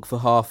they'll talk for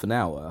half an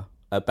hour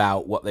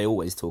about what they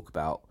always talk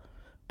about,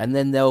 and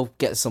then they'll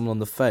get someone on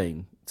the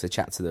phone to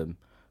chat to them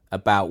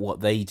about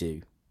what they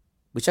do,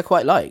 which I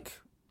quite like.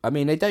 I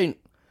mean, they don't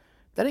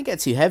get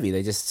too heavy.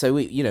 They just, so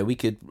we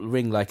could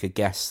ring like a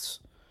guest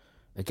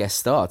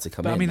star to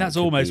come in. I mean, that's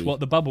almost what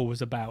the bubble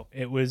was about.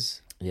 It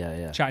was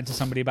chatting to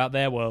somebody about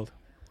their world.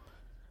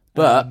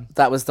 But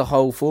that was the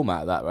whole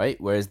format of that, right?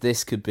 Whereas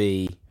this could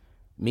be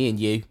me and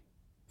you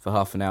for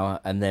half an hour,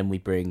 and then we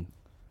bring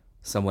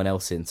someone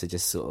else in to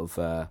just sort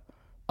of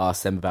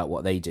ask them about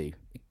what they do,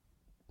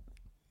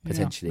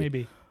 potentially. Yeah,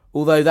 maybe.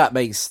 Although that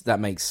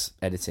makes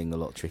editing a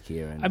lot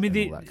trickier, and, and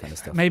all that kind of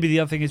stuff. Maybe the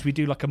other thing is we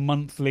do like a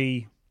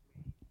monthly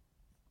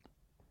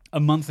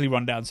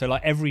rundown. So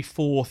like every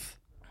fourth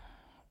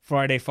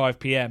Friday 5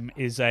 p.m.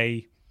 is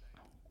a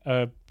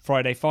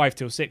Friday 5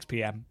 till 6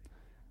 p.m.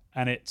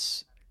 and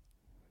it's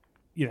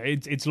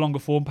it's longer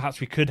form. Perhaps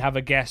we could have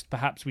a guest.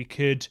 Perhaps we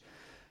could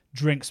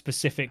drink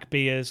specific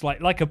beers,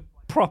 like a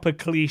proper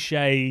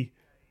cliche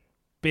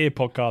beer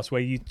podcast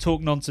where you talk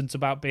nonsense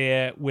about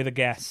beer with a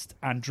guest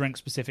and drink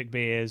specific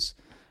beers.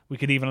 We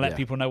could even let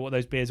people know what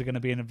those beers are going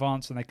to be in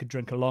advance, and they could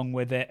drink along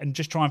with it, and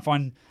just try and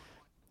find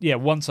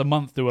once a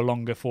month do a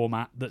longer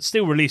format that's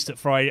still released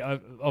at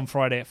on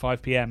Friday at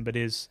 5 p.m. but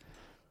is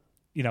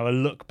a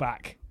look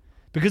back.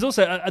 Because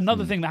also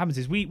another thing that happens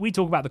is we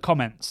talk about the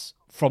comments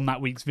from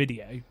that week's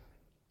video,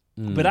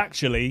 but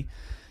actually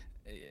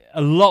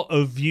a lot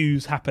of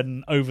views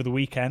happen over the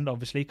weekend,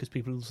 obviously, because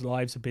people's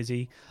lives are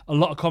busy. A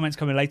lot of comments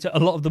come in later. A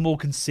lot of the more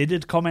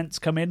considered comments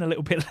come in a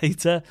little bit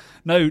later.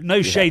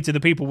 No shade to the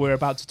people we're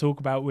about to talk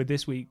about with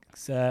this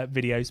week's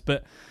videos,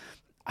 but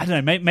I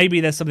don't know.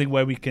 Maybe there's something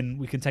where we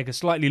can take a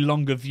slightly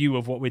longer view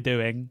of what we're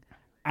doing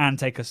and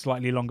take a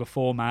slightly longer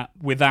format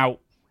without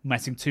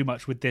messing too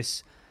much with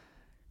this.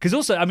 Because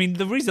also, I mean,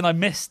 the reason I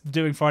missed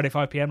doing Friday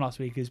 5 p.m. last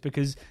week is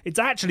because it's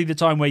actually the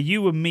time where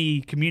you and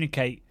me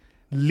communicate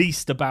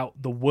least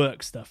about the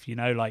work stuff, you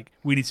know, like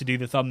we need to do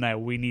the thumbnail,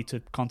 we need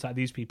to contact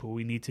these people,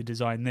 we need to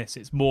design this.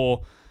 It's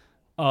more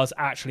us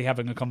actually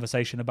having a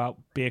conversation about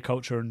beer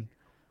culture and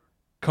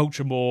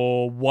culture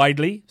more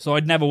widely. So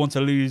I'd never want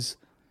to lose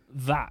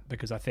that,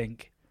 because I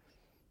think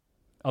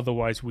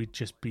otherwise we'd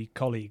just be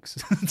colleagues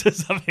to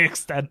some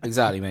extent.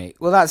 Exactly, mate.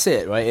 Well, that's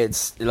it, right?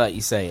 It's like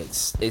you say,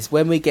 it's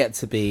when we get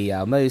to be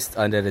our most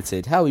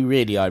unedited, how we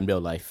really are in real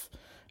life,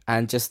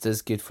 and just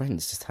as good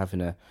friends, just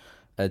having a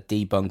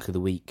debunk of the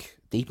week.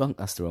 Debunk,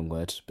 that's the wrong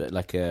word, but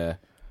like a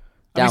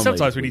I mean,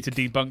 sometimes we need to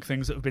debunk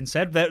things that have been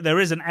said. There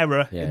is an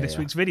error in this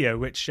week's video,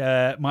 which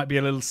might be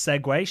a little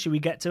segue. Should we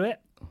get to it?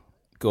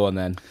 Go on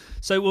then.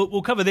 So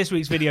we'll cover this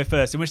week's video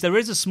first, in which there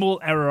is a small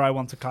error I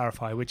want to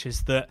clarify, which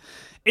is that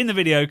in the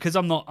video, because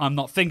I'm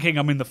not thinking,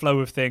 I'm in the flow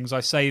of things,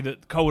 I say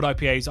that cold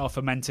IPAs are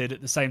fermented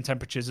at the same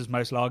temperatures as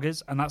most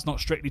lagers, and that's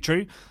not strictly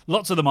true.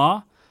 Lots of them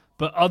are,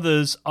 but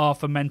others are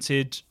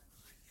fermented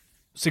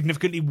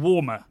significantly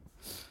warmer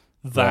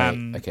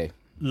than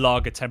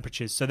lager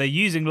temperatures. So they're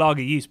using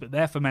lager yeast, but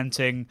they're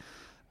fermenting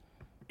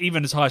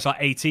even as high as like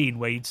 18,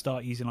 where you'd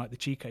start using like the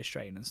Chico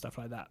strain and stuff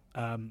like that,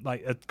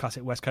 like a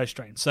classic West Coast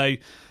strain. So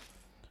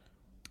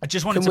I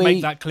just wanted to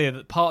make that clear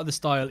that part of the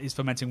style is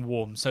fermenting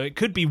warm. So it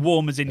could be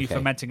warm as in you're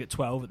fermenting at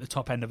 12 at the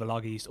top end of a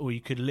lager yeast, or you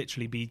could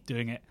literally be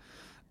doing it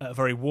at a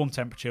very warm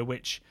temperature,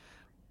 which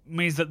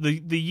means that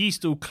the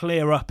yeast will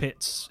clear up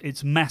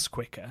its mess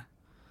quicker,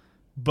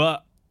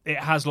 but it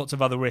has lots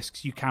of other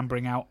risks. You can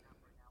bring out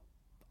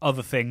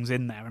other things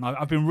in there, and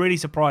I've been really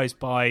surprised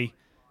by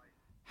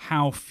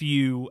how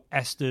few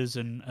esters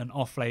and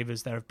off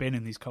flavors there have been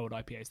in these cold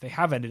IPAs. They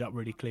have ended up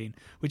really clean,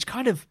 which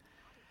kind of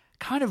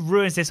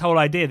ruins this whole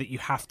idea that you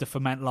have to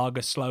ferment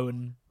lager slow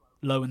and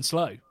low and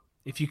slow.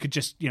 If you could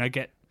just,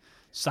 get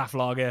Saf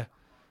lager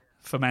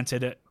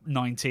fermented at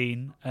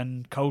 19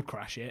 and cold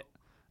crash it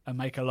and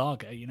make a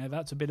lager,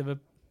 that's a bit of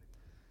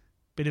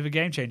a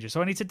game changer.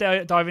 So I need to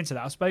dive into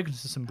that. I've spoken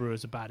to some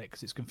brewers about it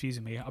because it's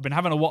confusing me. I've been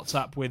having a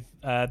WhatsApp with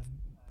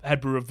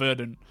head brewer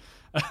Verdant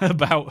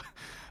about.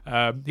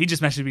 He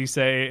just messaged me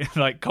saying,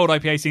 like, cold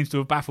IPA seems to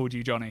have baffled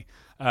you, Johnny.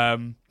 So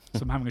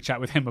I'm having a chat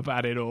with him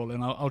about it all,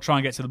 and I'll try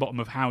and get to the bottom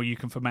of how you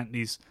can ferment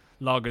these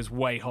lagers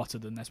way hotter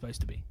than they're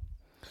supposed to be.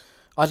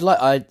 I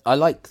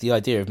like the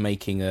idea of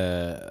making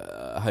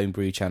a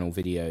homebrew channel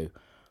video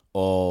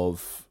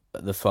of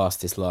the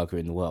fastest lager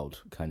in the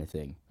world, kind of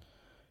thing.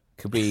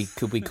 Could we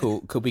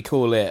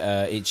call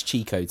it it's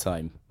Chico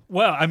time?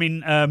 Well, I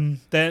mean,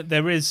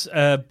 there is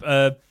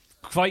a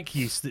Kvike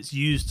yeast that's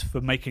used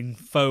for making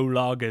faux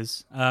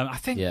lagers. I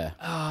think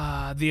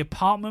the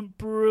Apartment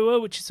Brewer,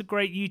 which is a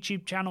great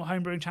YouTube channel,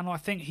 homebrewing channel, I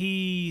think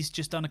he's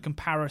just done a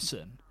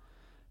comparison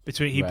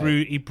between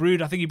he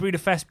brewed a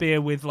fest beer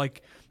with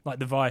like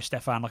the Weiss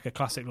Stefan, like a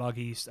classic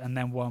lager yeast, and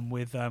then one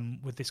with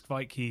this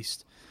Kvike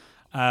yeast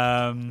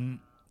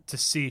to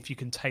see if you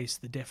can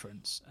taste the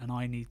difference. And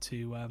I need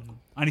to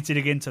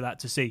dig into that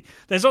to see.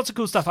 There's lots of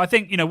cool stuff. I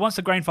think, once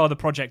the Grainfather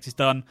project is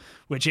done,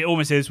 which it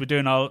almost is, we're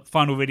doing our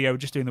final video, we're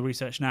just doing the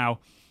research now.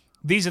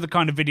 These are the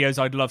kind of videos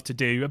I'd love to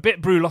do. A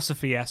bit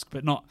brewlosophy-esque,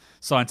 but not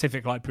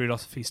scientific like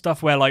brewlosophy.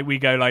 Stuff where we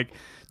go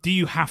do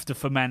you have to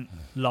ferment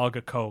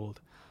lager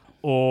cold?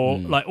 Or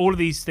all of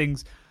these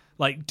things,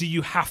 do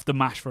you have to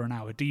mash for an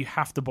hour? Do you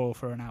have to boil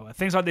for an hour?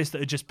 Things like this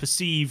that are just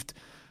perceived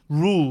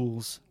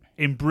rules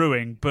in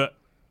brewing, but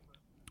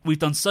we've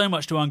done so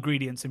much to our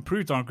ingredients,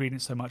 improved our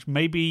ingredients so much.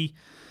 Maybe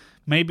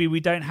we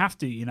don't have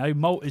to.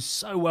 Malt is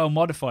so well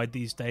modified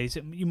these days.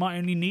 You might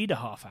only need a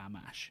half-hour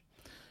mash.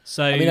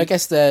 So I mean, I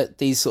guess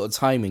these sort of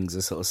timings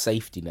are sort of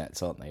safety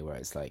nets, aren't they? Where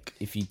it's like,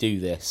 if you do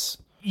this,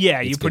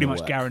 you're pretty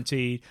much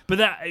guaranteed. But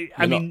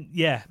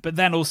But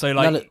then also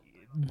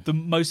the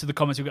most of the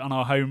comments we get on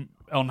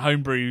our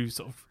homebrew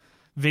sort of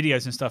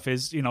videos and stuff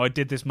is, I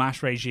did this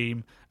mash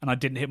regime and I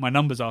didn't hit my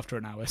numbers after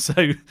an hour.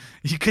 So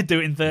you could do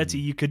it in 30,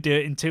 you could do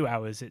it in 2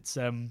 hours. It's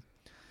I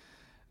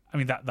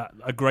mean that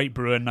a great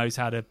brewer knows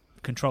how to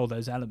control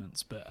those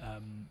elements, but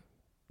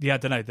I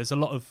don't know, there's a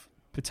lot of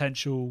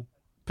potential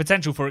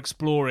for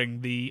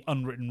exploring the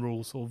unwritten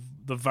rules or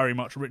the very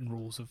much written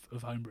rules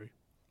of homebrew.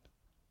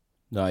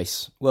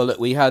 Nice. Well, look,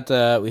 we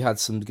had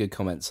some good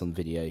comments on the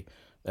video.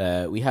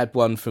 We had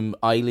one from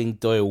Eiling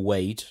Doyle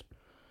Wade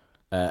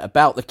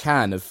about the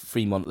can of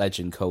Fremont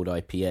Legend Cold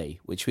IPA,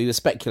 which we were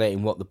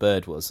speculating what the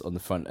bird was on the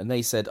front, and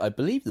they said, I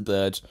believe the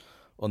bird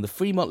on the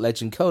Fremont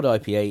Legend Cold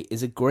IPA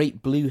is a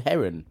great blue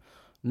heron,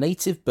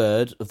 native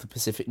bird of the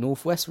Pacific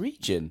Northwest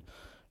region.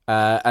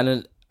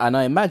 And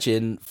I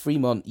imagine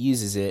Fremont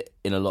uses it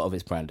in a lot of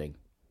its branding.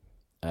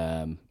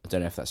 I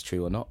don't know if that's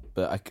true or not,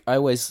 but I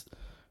always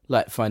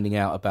like finding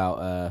out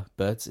about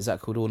birds. Is that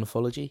called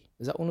ornithology?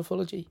 Is that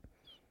ornithology?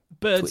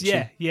 Birds,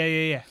 Twitching?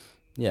 yeah.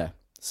 Yeah.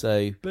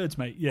 So Birds,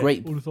 mate. Yeah,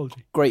 great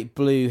ornithology. Great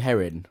blue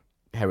heron.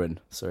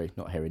 Sorry,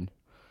 not heron.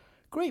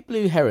 Great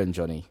blue heron,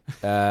 Johnny.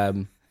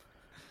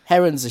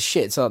 Herons are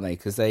shits, aren't they?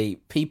 Because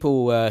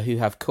people who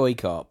have koi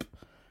carp,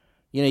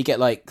 you get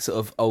like sort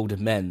of older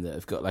men that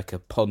have got like a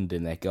pond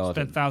in their garden.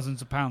 Spend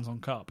thousands of pounds on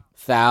carp.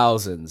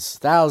 Thousands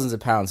of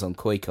pounds on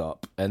koi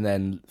carp, and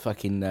then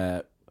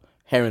fucking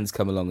herons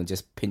come along and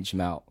just pinch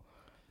them out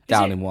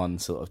down in one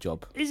sort of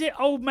job. Is it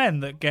old men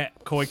that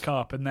get koi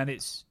carp, and then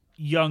it's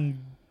young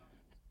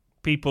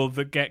people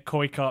that get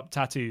koi carp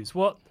tattoos?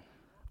 What?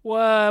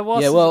 Yeah,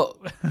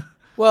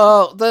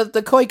 well,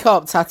 the koi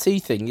carp tattoo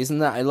thing, isn't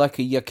that like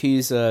a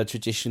Yakuza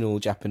traditional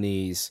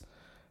Japanese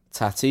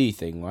tattoo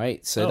thing,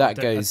 right? So that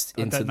goes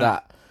into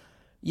that.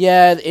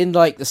 Yeah, in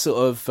like the sort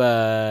of...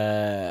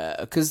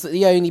 Because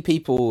the only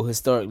people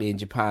historically in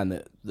Japan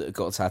that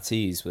got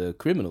tattoos were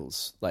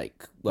criminals.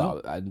 Like,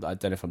 well, I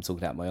don't know if I'm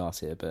talking out my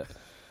arse here, but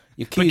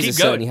Yakuza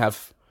certainly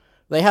have...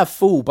 They have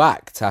full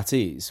back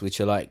tattoos,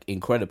 which are like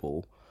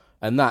incredible.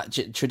 And that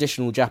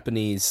traditional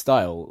Japanese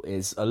style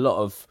is a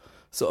lot of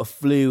sort of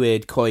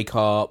fluid koi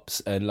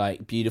carps and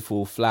like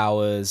beautiful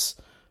flowers,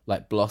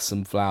 like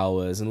blossom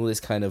flowers and all this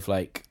kind of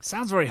like...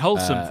 Sounds very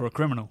wholesome for a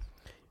criminal.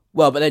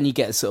 Well, but then you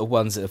get sort of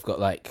ones that have got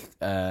like,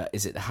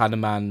 is it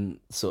Hanuman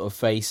sort of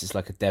face? It's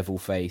like a devil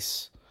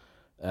face.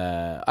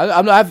 I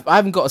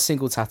haven't got a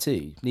single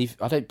tattoo.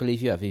 I don't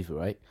believe you have either,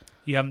 right?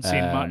 You haven't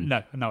seen mine?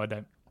 No, I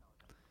don't.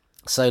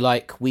 So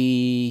like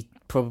we're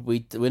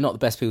not the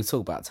best people to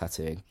talk about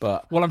tattooing,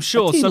 but well, I'm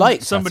sure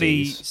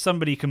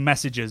somebody can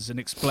message us and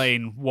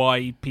explain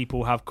why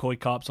people have koi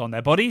carps on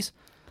their bodies,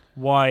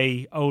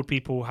 why old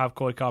people have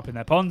koi carp in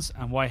their ponds,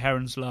 and why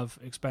herons love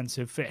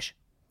expensive fish.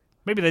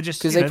 Maybe they're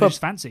just just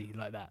fancy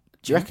like that.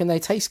 Do you reckon they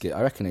taste good?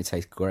 I reckon they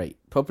taste great.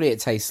 Probably it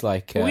tastes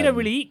like... Well, we don't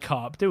really eat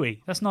carp, do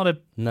we? That's not a...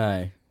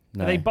 No.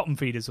 Are they bottom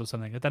feeders or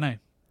something? I don't know.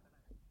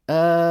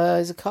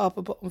 Is a carp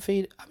a bottom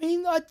feeder? I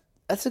mean,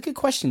 that's a good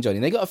question, Johnny.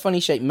 They got a funny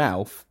shaped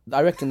mouth.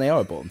 I reckon they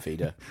are a bottom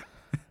feeder.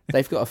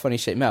 They've got a funny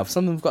shaped mouth.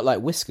 Some of them have got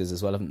like whiskers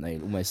as well, haven't they?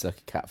 Almost like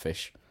a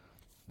catfish,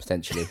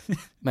 potentially.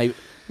 Maybe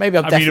I'm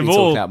definitely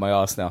talking out my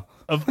arse now.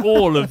 Of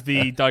all of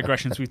the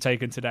digressions we've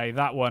taken today,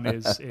 that one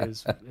is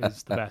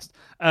the best.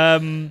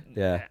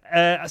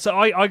 Yeah. So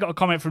I got a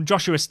comment from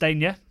Joshua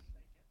Stania,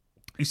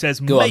 who says,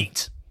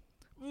 Mate.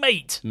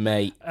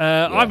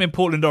 I'm in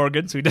Portland,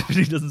 Oregon, so he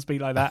definitely doesn't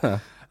speak like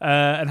that.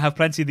 And have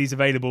plenty of these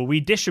available. We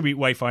distribute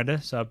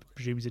Wayfinder, so I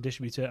presume he's a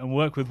distributor, and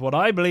work with what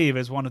I believe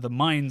is one of the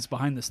minds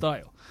behind the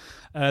style.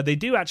 They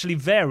do actually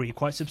vary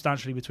quite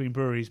substantially between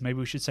breweries. Maybe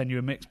we should send you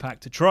a mix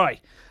pack to try.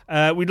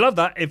 We'd love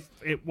that if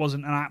it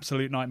wasn't an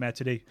absolute nightmare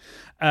to do.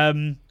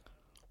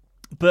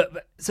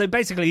 But so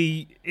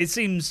basically, it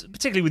seems,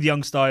 particularly with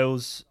young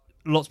styles,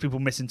 lots of people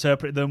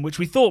misinterpret them, which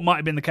we thought might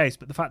have been the case,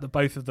 but the fact that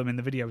both of them in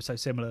the video were so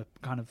similar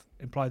kind of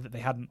implied that they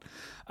hadn't.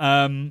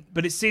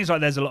 But it seems like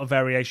there's a lot of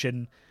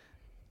variation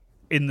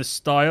in the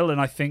style,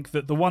 and I think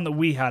that the one that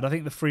we had, I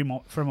think the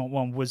Fremont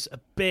one was a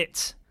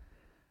bit...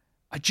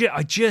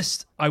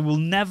 I will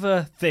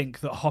never think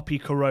that hoppy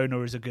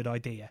Corona is a good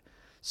idea.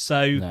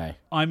 So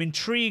I'm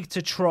intrigued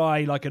to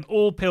try like an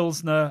all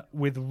Pilsner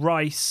with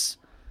rice,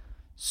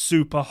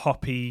 super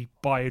hoppy,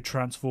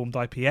 biotransformed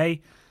IPA.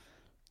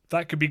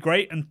 That could be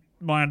great, and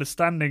my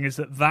understanding is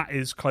that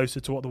is closer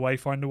to what the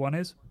Wayfinder one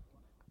is.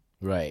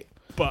 Right.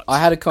 But I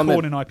had a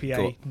comment. Corn in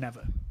IPA,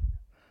 never.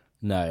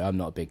 No, I'm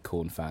not a big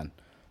corn fan.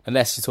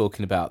 Unless you're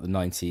talking about the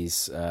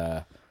 90s...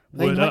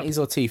 the 90s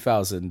or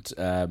 2000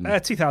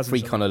 2000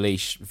 Freak on a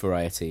Leash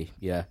variety,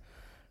 yeah.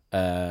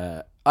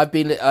 So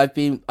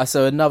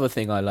another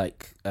thing I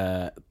like,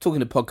 talking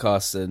to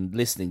podcasts and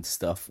listening to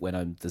stuff when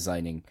I'm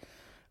designing,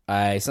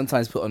 I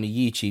sometimes put on a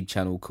YouTube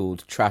channel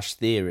called Trash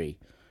Theory,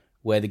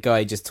 where the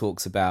guy just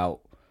talks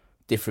about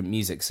different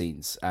music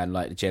scenes and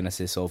like the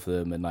genesis of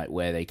them and like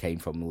where they came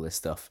from and all this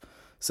stuff.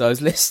 So I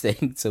was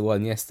listening to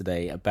one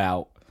yesterday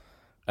about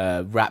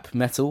rap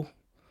metal,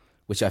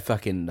 which I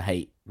fucking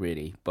hate,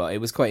 really. But it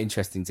was quite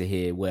interesting to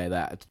hear where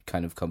that had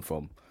kind of come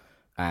from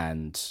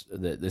and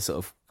the sort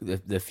of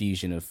the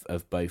fusion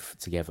of both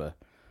together.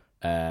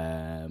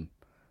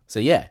 So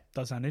yeah.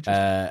 That sounds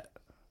interesting.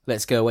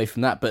 Let's go away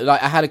from that. But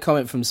like, I had a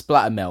comment from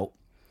Splattermelt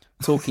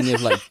talking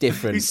of like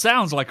different... He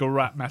sounds like a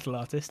rap metal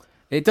artist.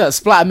 It does.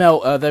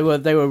 Splattermelt,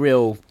 they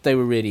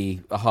were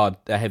really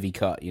a heavy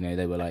cut, you know.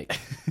 They were like...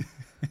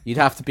 You'd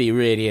have to be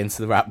really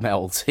into the rap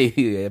metal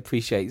to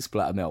appreciate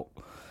Splattermelt.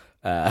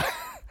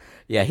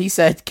 Yeah, he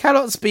said,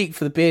 cannot speak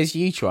for the beers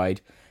you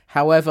tried.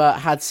 However,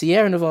 had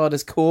Sierra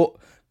Nevada's cold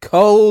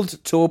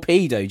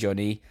torpedo,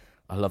 Johnny.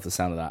 I love the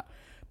sound of that.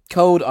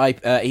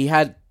 He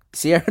had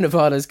Sierra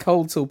Nevada's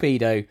cold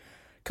torpedo,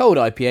 cold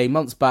IPA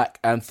months back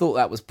and thought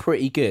that was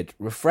pretty good.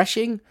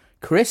 Refreshing,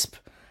 crisp,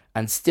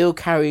 and still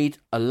carried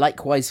a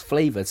likewise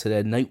flavour to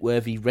their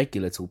noteworthy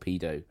regular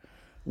torpedo.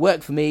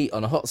 Worked for me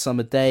on a hot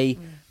summer day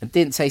and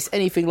didn't taste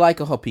anything like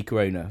a hoppy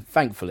Corona,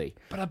 thankfully.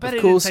 But I bet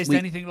it didn't taste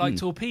anything like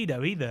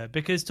Torpedo either,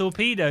 because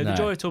Torpedo, the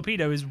joy of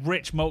Torpedo is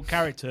rich malt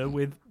character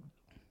with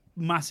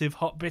massive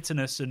hot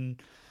bitterness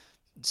and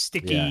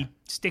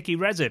sticky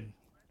resin.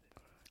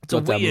 It's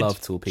Goddamn a weird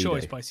love Torpedo.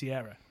 choice by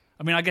Sierra.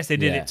 I mean, I guess they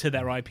did it to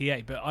their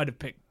IPA, but I'd have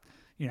picked,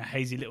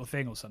 hazy little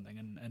thing or something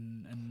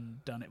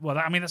and done it. Well,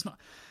 that's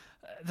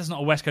not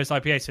a West Coast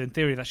IPA, so in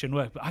theory that shouldn't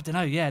work. But I don't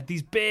know. Yeah,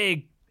 these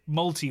big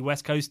multi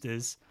West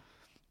Coasters,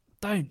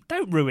 don't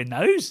ruin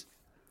those.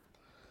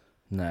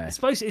 No, it's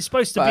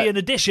supposed to be an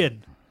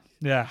addition.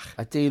 Yeah,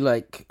 I do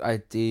like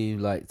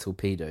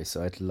Torpedo,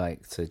 so I'd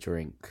like to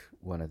drink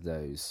one of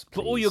those. Please.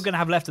 But all you're going to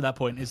have left at that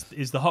point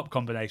is the hop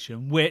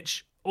combination,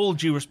 which, all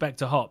due respect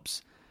to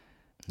hops,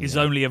 is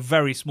only a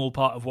very small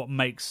part of what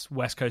makes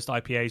West Coast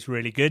IPAs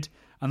really good.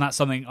 And that's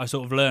something I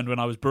sort of learned when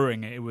I was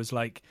brewing it. It was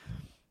like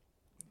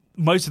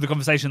most of the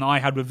conversation that I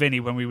had with Vinny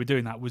when we were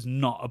doing that was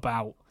not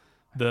about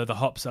the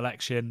hop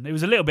selection. It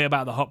was a little bit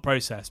about the hop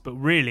process, but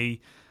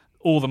really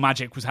all the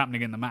magic was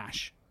happening in the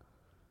mash.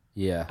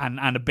 Yeah.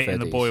 And a bit in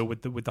the boil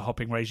with the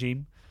hopping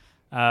regime.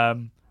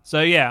 So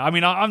yeah, I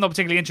mean, I'm not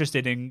particularly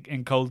interested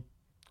in cold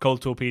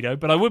Torpedo,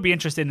 but I would be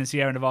interested in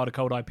Sierra Nevada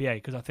Cold IPA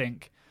because I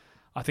think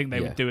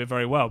they would do it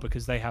very well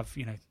because they have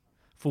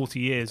 40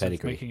 years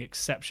of making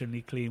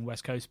exceptionally clean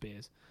West Coast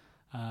beers.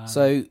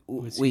 So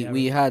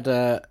we had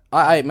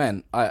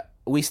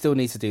we still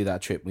need to do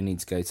that trip. We need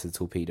to go to the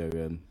Torpedo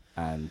Room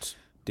and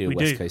do a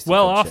West Coast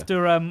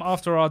adventure.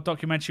 After our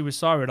documentary with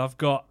Siren, I've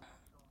got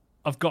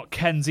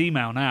Ken's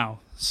email now,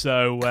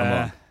 so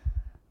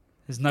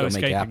there's no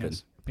escaping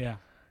us. Yeah.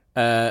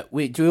 Do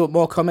we want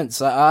more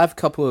comments? I have a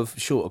couple of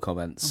shorter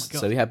comments.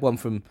 So we had one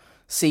from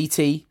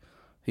CT,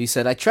 who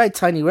said, I tried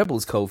Tiny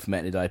Rebel's cold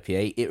fermented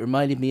IPA. It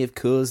reminded me of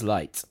Coors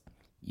Light.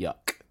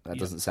 Yuck. That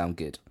doesn't sound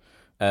good.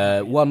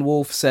 One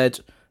Wolf said,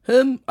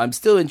 I'm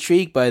still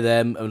intrigued by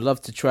them and would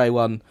love to try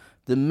one.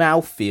 The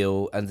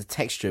mouthfeel and the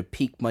texture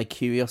piqued my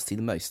curiosity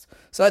the most.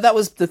 So that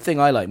was the thing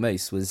I liked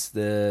most, was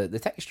the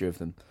texture of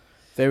them.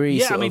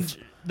 Very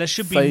there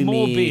should be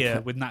more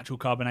beer with natural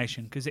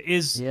carbonation because it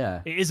is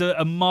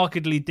a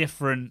markedly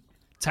different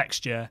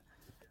texture,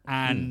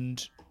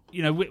 and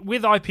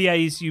with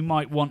IPAs you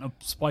might want a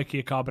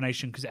spikier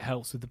carbonation because it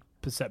helps with the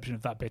perception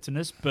of that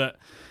bitterness. But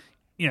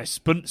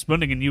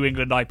Spunning a New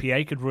England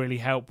IPA could really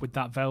help with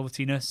that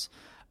velvetiness.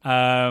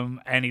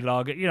 Any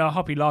lager, a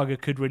hoppy lager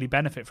could really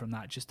benefit from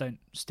that. Just don't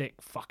stick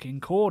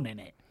fucking corn in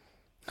it.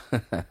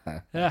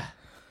 Yeah.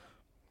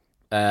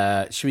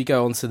 Should we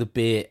go on to the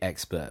beer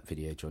expert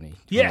video, Johnny?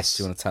 Yes.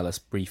 Do you want to tell us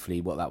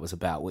briefly what that was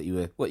about? What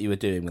you were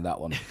doing with that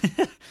one?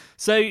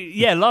 So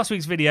last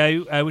week's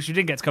video, which we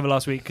didn't get to cover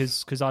last week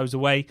because I was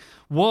away,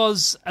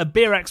 was a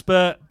beer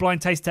expert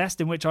blind taste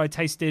test in which I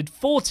tasted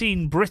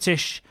 14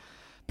 British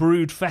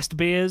brewed fest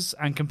beers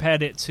and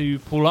compared it to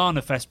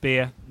Paulaner Fest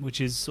beer,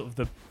 which is sort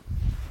of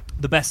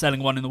the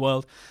best-selling one in the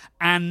world,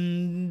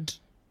 and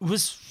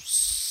was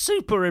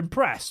super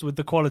impressed with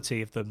the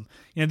quality of them.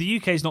 The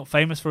UK is not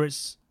famous for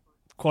its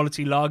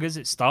quality lagers.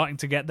 It's starting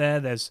to get there.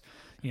 There's,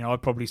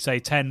 I'd probably say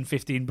 10,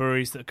 15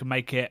 breweries that can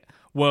make it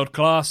world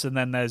class, and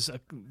then there's a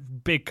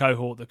big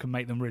cohort that can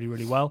make them really,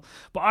 really well.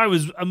 But I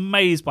was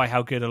amazed by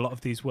how good a lot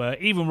of these were.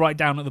 Even right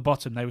down at the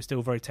bottom, they were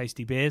still very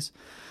tasty beers.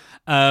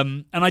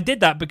 And I did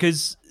that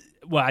because,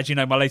 well, as you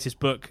know, my latest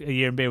book, A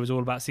Year in Beer, was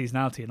all about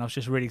seasonality, and I was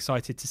just really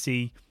excited to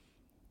see,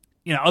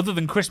 other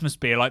than Christmas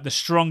beer, like the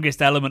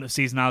strongest element of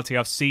seasonality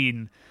I've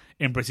seen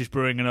in British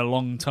brewing in a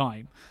long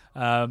time.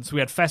 So we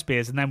had fest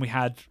beers, and then we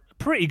had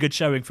pretty good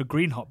showing for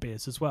green hop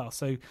beers as well.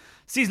 So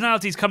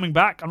seasonality is coming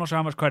back. I'm not sure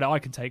how much credit I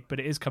can take, but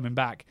it is coming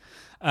back.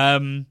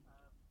 And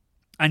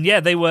yeah,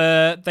 they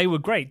were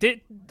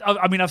great.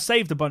 I've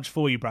saved a bunch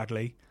for you,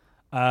 Bradley.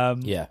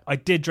 I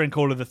did drink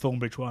all of the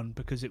Thornbridge one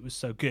because it was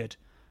so good,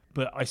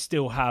 but I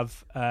still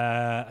have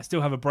a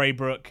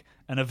Braybrook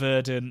and a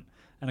Verdant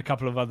and a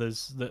couple of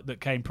others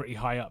that came pretty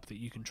high up that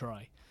you can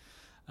try.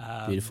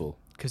 Beautiful,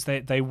 because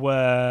they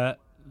were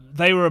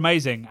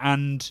amazing,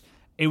 and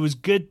it was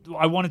good.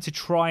 I wanted to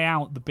try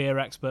out the beer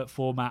expert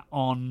format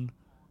on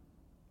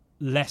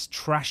less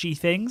trashy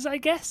things, I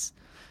guess.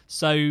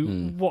 So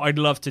what I'd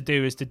love to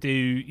do is to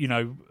do,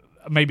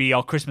 maybe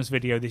our Christmas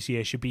video this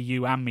year should be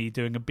you and me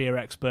doing a beer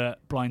expert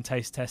blind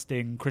taste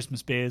testing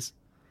Christmas beers.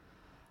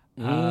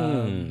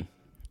 I'm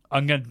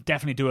going to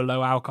definitely do a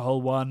low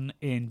alcohol one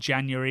in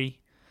January.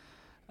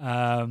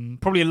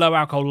 Probably a low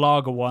alcohol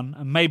lager one,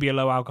 and maybe a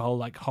low alcohol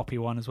like hoppy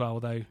one as well,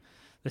 although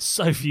there's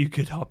so few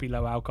good hoppy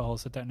low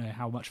alcohols, I don't know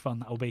how much fun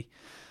that'll be.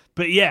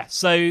 But yeah,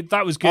 so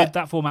that was good.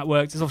 That format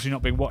worked. It's obviously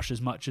not being watched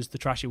as much as the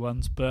trashy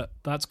ones, but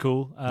that's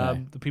cool.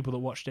 The people that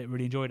watched it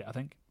really enjoyed it, I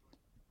think.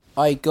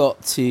 I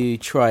got to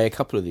try a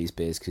couple of these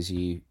beers because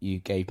you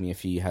gave me a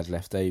few you had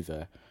left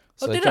over.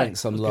 So I drank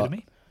some lot.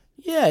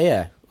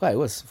 Yeah. Well, it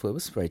was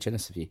very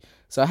generous of you.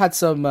 So I had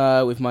some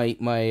with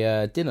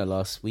my dinner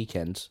last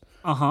weekend.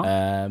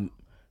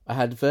 I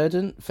had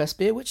Verdant Fest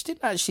beer, which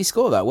didn't actually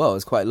score that well. It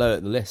was quite low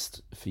at the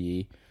list for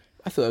you.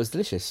 I thought it was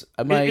delicious.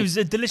 It was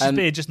a delicious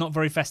beer, just not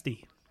very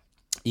festy.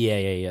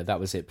 Yeah. That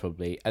was it,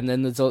 probably. And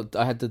then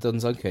I had the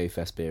Donzonko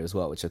Fest beer as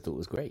well, which I thought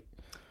was great.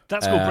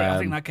 That's cool. I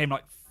think that came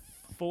like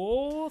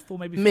fourth or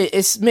maybe mid.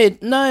 It's mid.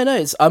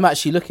 No. I'm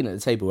actually looking at the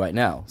table right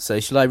now.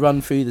 So shall I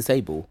run through the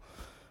table?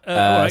 all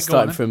right,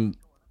 starting from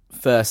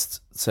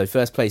first. So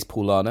first place,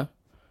 Paulana.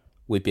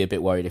 We'd be a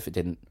bit worried if it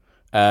didn't.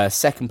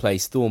 Second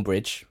place,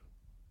 Thornbridge.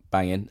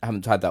 Banging.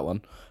 Haven't had that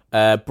one.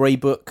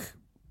 Braybrook.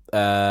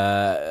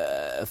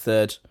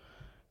 Third.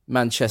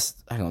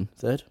 Manchester. Hang on.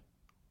 Third?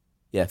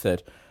 Yeah,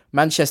 third.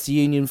 Manchester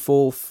Union,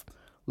 fourth.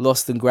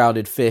 Lost and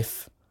Grounded,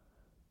 fifth.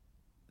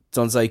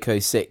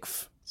 Donzoko,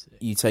 sixth.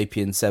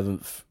 Utopian,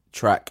 seventh.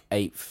 Track,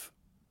 eighth.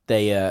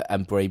 Daya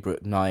and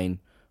Braybrook, 9.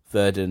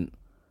 Verdant,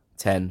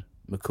 10.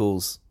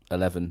 McCall's,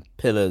 11.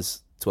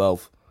 Pillars,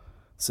 12.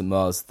 St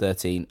Mars,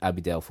 13.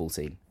 Abbeydale,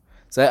 14.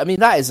 So, I mean,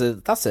 that's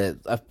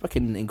a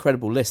fucking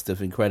incredible list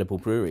of incredible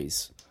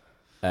breweries.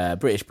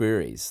 British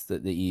breweries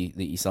that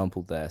you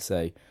sampled there.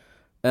 So,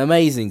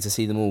 amazing to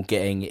see them all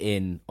getting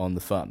in on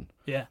the fun.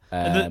 Yeah.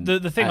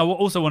 The thing I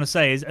also want to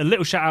say is a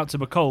little shout out to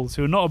McCall's,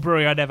 who are not a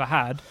brewery I'd ever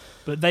had,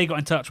 but they got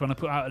in touch when I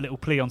put out a little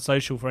plea on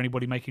social for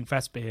anybody making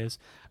fest beers,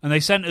 and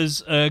they sent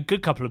us a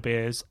good couple of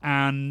beers.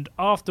 And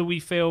after we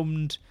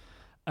filmed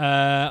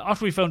our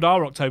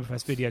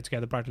Oktoberfest video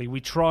together, Bradley, we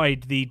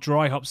tried the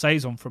dry hop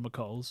saison from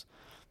McCall's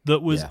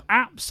that was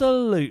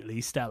absolutely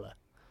stellar.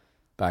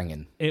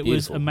 Banging. It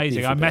was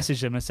amazing. I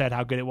messaged them and said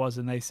how good it was,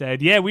 and they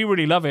said, yeah, we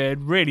really love it. It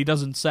really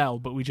doesn't sell,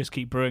 but we just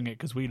keep brewing it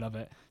because we love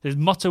it. There's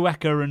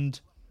Motueka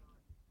and...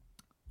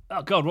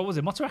 Oh, God, what was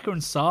it? Motueka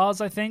and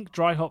SARS, I think,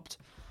 dry-hopped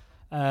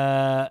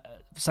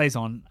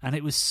Saison, and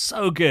it was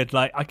so good.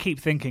 Like, I keep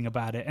thinking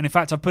about it. And in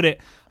fact, I've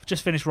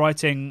just finished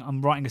writing...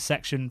 I'm writing a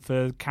section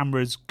for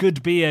Canberra's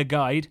Good Beer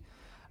Guide.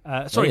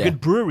 Good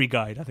Brewery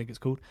Guide, I think it's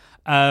called.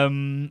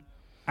 And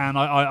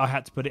I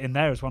had to put it in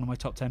there as one of my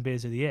top 10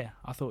 beers of the year.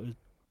 I thought it was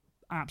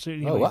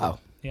absolutely amazing. Wow.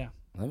 Yeah.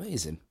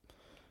 Amazing.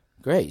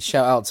 Great.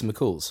 Shout out to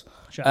McCall's.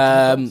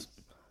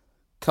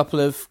 Couple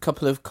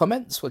of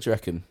comments. What do you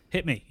reckon?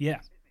 Hit me. Yeah,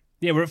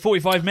 we're at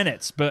 45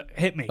 minutes, but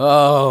hit me.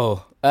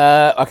 Oh.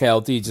 Okay,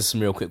 I'll do just some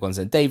real quick ones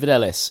then. David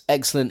Ellis.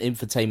 Excellent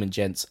infotainment,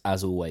 gents,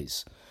 as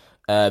always.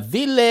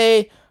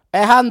 Ville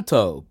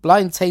Ejanto.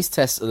 Blind taste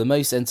tests are the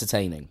most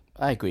entertaining.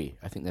 I agree.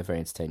 I think they're very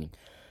entertaining.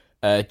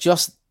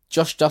 Josh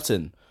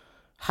Dutton.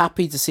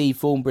 Happy to see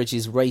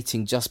Thornbridge's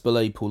rating just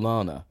below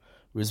Paulana.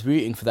 Was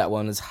rooting for that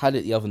one, has had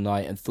it the other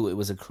night and thought it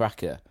was a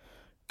cracker.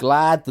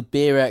 Glad the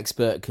beer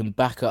expert can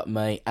back up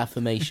my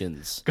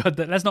affirmations. God,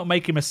 let's not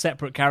make him a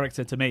separate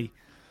character to me.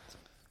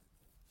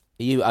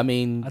 I don't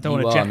want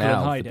to Jekyll and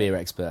Hyde the beer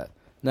expert.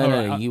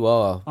 No, you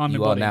are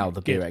now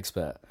the beer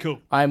expert.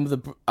 Cool. I'm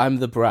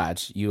the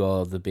Brad. You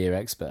are the beer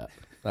expert.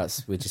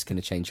 We're just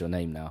going to change your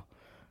name now.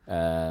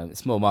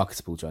 It's more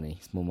marketable, Johnny.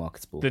 It's more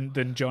marketable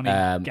than Johnny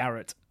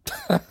Garrett.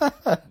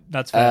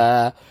 That's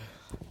fair.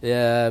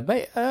 Yeah,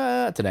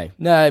 I don't know.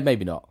 No,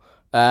 maybe not.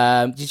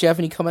 Did you have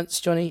any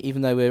comments, Johnny?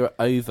 Even though we're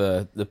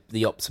over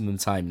the optimum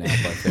time now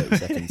by 30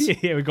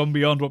 seconds. Yeah, we've gone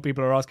beyond what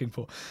people are asking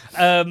for.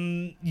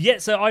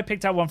 So I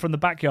picked out one from the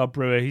Backyard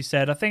Brewer who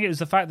said, I think it was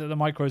the fact that the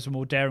micros were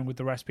more daring with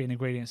the recipe and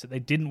ingredients that they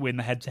didn't win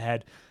the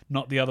head-to-head,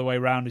 not the other way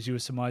around as you were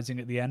surmising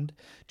at the end.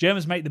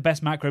 Germans make the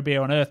best macro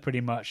beer on earth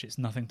pretty much. It's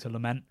nothing to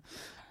lament.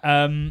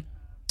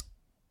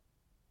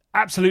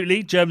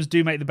 Absolutely, Germans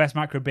do make the best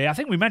macro beer. I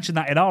think we mentioned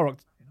that in our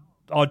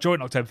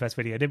joint Oktoberfest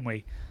video, didn't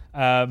we?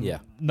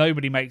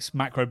 Nobody makes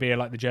macro beer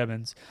like the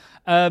Germans.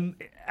 But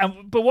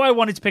what I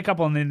wanted to pick up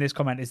on in this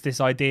comment is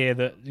this idea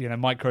that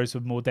micros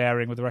are more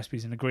daring with the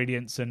recipes and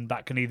ingredients, and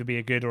that can either be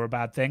a good or a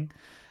bad thing.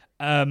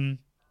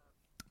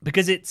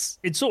 Because it's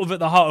sort of at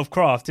the heart of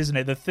craft, isn't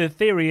it? The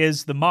theory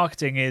is, the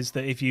marketing is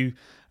that if you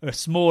are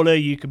smaller,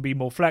 you can be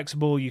more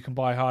flexible, you can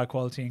buy higher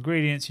quality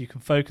ingredients, you can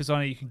focus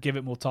on it, you can give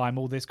it more time,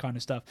 all this kind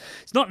of stuff.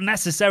 It's not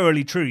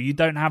necessarily true. You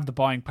don't have the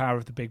buying power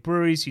of the big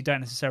breweries. You don't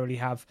necessarily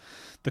have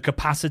the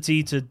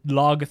capacity to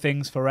lager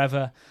things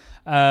forever.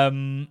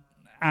 And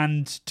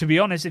to be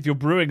honest, if you're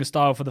brewing a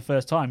style for the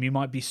first time, you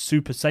might be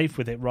super safe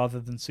with it rather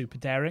than super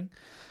daring.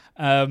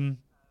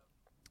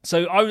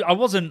 So I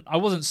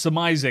wasn't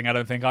surmising, I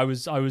don't think. I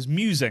was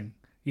musing.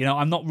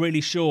 I'm not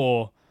really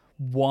sure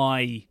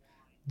why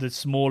the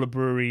smaller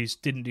breweries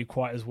didn't do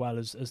quite as well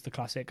as the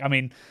classic. I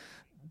mean,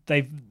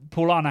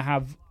 Paulana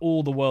have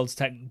all the world's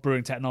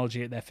brewing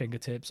technology at their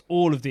fingertips,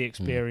 all of the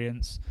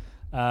experience,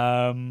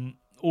 all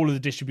of the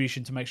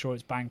distribution to make sure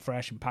it's bang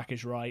fresh and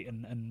packaged right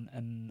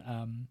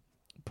and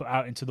put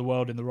out into the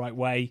world in the right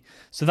way.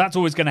 So that's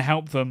always going to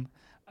help them.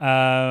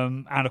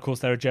 And of course,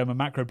 they're a German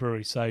macro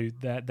brewery, so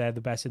they're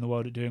the best in the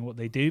world at doing what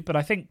they do. But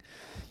I think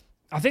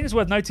it's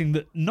worth noting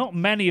that not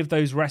many of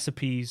those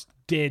recipes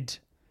did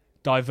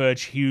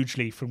diverge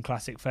hugely from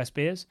classic fest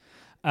beers.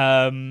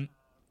 The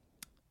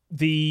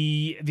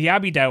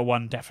Abbeydale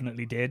one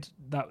definitely did.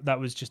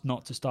 That was just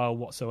not to style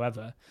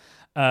whatsoever.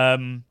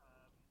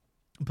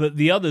 But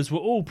the others were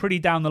all pretty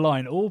down the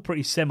line, all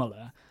pretty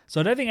similar. So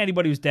I don't think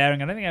anybody was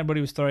daring. I don't think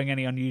anybody was throwing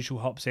any unusual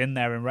hops in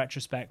there in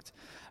retrospect.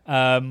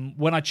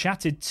 When I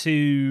chatted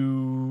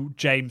to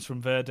James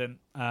from Verdant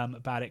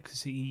about it,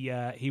 because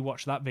he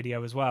watched that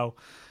video as well,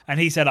 and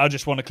he said, I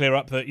just want to clear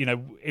up that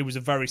it was a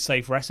very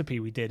safe recipe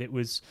we did. It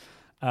was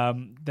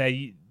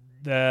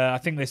I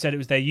think they said it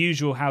was their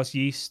usual house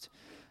yeast,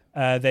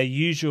 their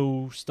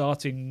usual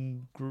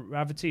starting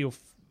gravity or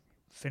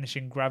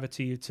finishing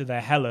gravity to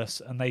their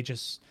Hellas, and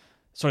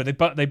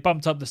they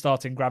bumped up the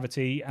starting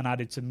gravity and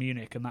added some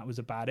Munich, and that was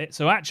about it.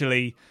 So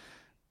actually,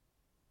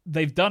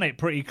 they've done it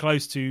pretty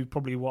close to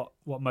probably what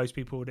most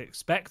people would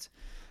expect.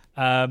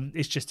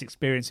 It's just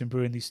experience in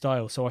brewing these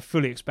styles. So I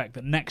fully expect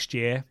that next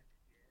year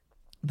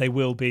they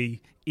will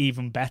be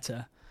even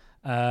better.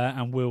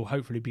 And we'll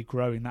hopefully be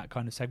growing that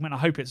kind of segment. I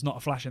hope it's not a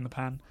flash in the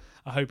pan.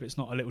 I hope it's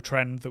not a little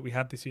trend that we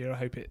had this year. I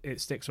hope it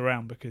sticks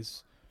around,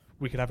 because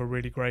we could have a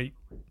really great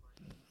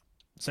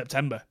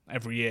September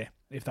every year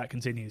if that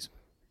continues.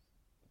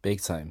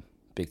 Big time,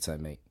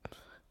 mate.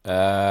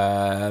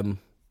 I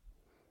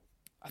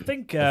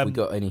think have we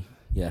got any?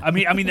 Yeah. I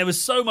mean, there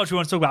was so much we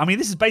want to talk about. I mean,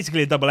 this is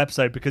basically a double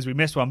episode because we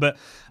missed one, but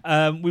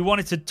we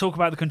wanted to talk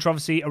about the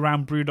controversy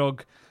around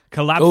Brewdog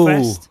Collab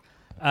Fest.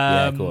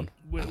 Yeah, go on.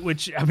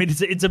 Which, I mean,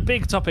 it's a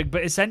big topic,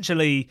 but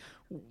essentially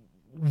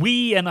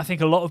we, and I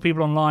think a lot of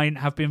people online,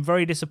 have been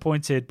very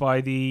disappointed by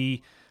the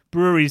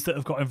breweries that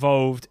have got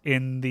involved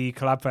in the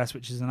Collab Fest,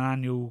 which is an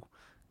annual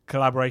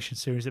collaboration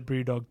series that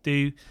Brewdog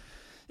do.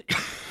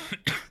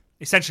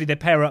 Essentially, they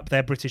pair up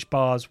their British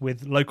bars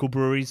with local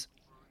breweries,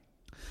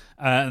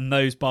 and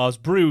those bars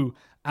brew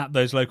at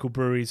those local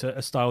breweries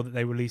a style that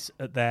they release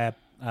at their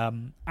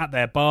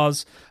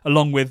bars,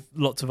 along with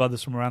lots of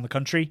others from around the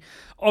country.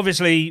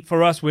 Obviously,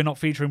 for us, we're not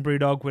featuring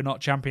Brewdog. We're not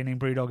championing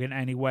Brewdog in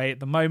any way at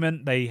the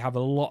moment. They have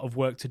a lot of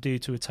work to do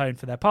to atone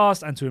for their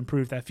past and to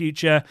improve their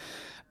future.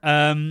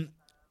 And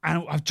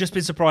I've just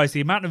been surprised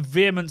the amount of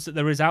vehemence that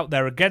there is out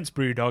there against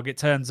Brewdog. It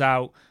turns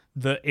out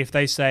that if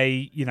they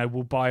say,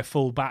 we'll buy a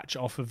full batch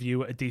off of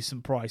you at a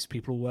decent price,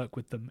 people will work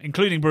with them,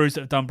 including breweries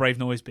that have done Brave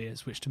Noise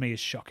beers, which to me is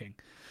shocking.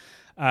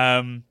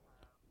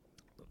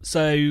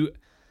 So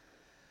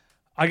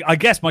I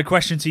guess my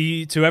question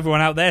to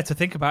everyone out there to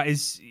think about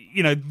is,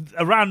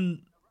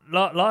 around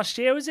last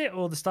year, was it,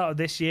 or the start of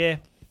this year,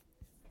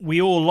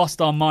 we all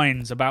lost our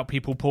minds about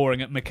people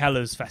pouring at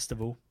Michela's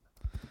festival.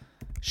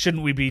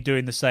 Shouldn't we be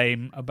doing the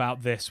same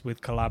about this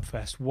with Collab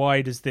Fest?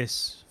 Why does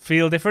this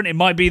feel different? It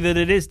might be that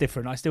it is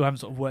different. I still haven't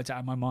sort of worked it out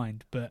in my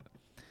mind, but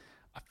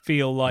I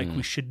feel like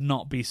we should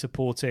not be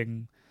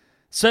supporting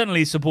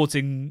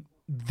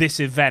this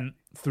event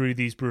through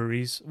these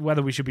breweries.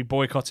 Whether we should be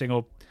boycotting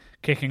or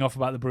kicking off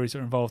about the breweries that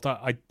are involved,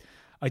 I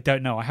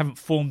don't know. I haven't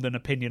formed an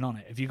opinion on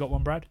it. Have you got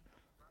one, Brad?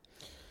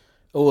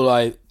 All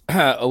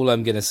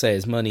I'm gonna say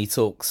is money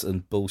talks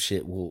and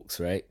bullshit walks,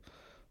 right?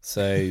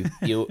 So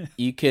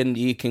you can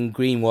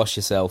greenwash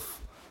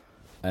yourself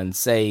and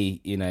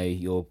say you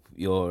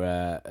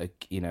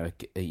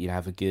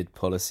have a good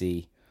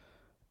policy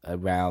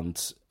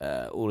around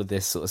all of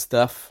this sort of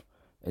stuff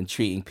and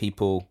treating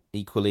people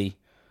equally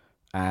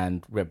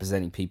and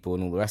representing people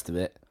and all the rest of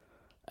it.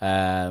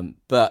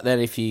 But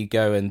then if you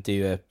go and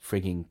do a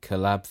frigging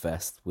collab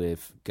fest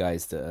with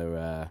guys that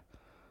are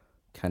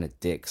kind of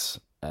dicks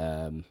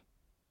and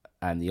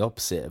the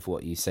opposite of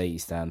what you say you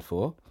stand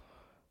for,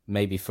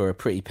 maybe for a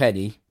pretty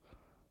penny,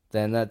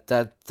 then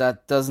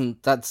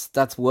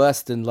that's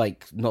worse than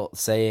like not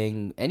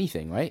saying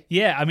anything, right?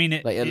 Yeah, I mean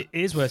it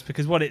is worse,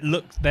 because what it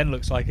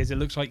looks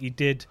like you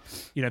did,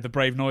 the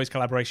Brave Noise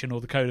collaboration or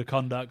the code of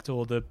conduct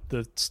or the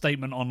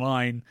statement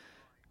online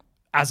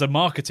as a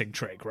marketing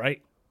trick,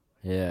 right?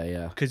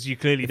 Yeah. Because you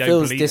clearly don't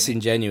believe it. It Feels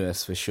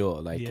disingenuous for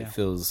sure. Like It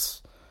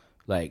feels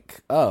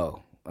like,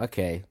 oh,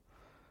 okay.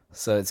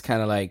 So it's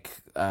kind of like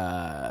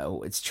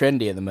it's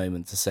trendy at the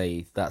moment to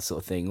say that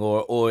sort of thing,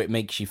 or it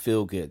makes you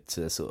feel good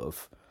to sort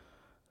of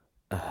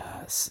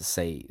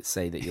say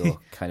that you're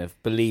kind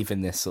of believe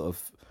in this sort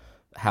of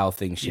how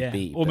things should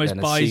be. Almost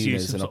buys you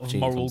some sort of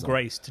moral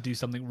grace to do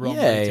something wrong.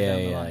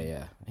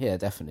 Yeah,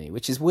 definitely.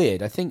 Which is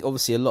weird. I think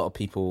obviously a lot of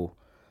people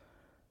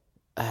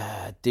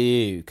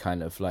do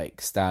kind of like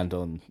stand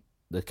on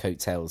the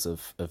coattails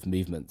of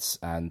movements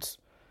and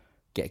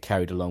get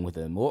carried along with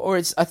them, or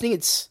it's. I think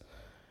it's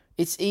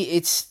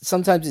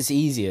sometimes it's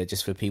easier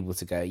just for people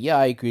to go, yeah,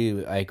 I agree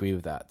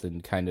with that, than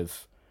kind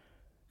of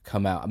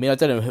come out. I mean, I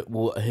don't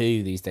know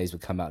who these days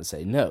would come out and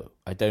say, no,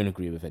 I don't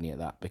agree with any of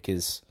that,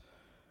 because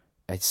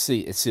it's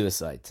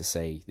suicide to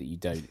say that you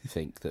don't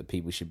think that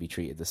people should be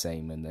treated the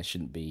same and there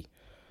shouldn't be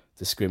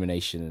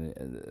discrimination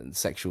and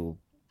sexual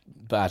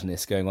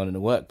badness going on in the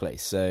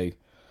workplace. So,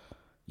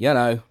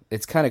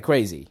 it's kind of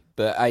crazy.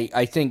 But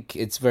I think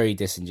it's very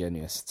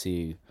disingenuous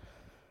to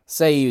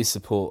say you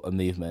support a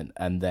movement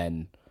and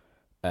then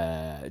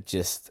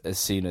just as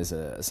soon as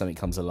something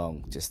comes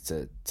along, just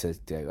to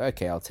go,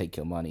 okay, I'll take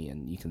your money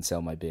and you can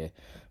sell my beer,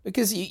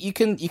 because you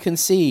can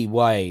see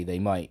why they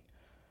might,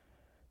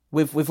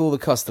 with all the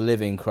cost of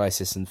living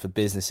crisis and for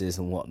businesses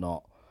and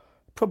whatnot,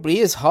 probably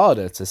is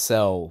harder to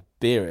sell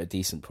beer at a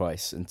decent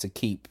price and to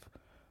keep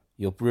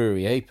your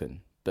brewery open.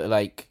 But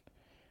like,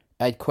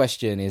 I'd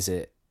question, is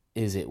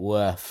it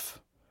worth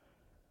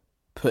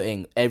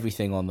putting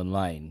everything on the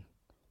line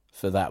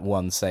for that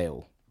one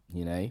sale?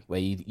 Where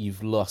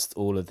you've lost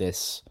all of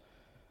this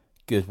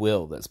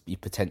goodwill that's you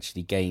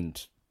potentially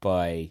gained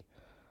by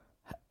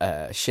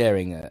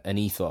sharing an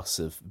ethos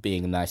of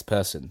being a nice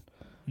person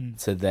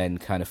to then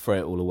kind of throw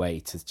it all away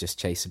to just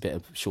chase a bit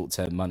of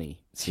short-term money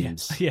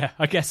seems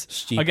I guess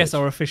stupid. I guess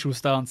our official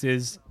stance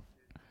is,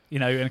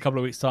 in a couple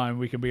of weeks' time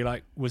we can be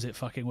like, was it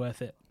fucking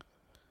worth it?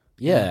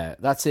 Yeah,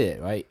 that's it,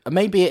 right? And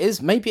maybe it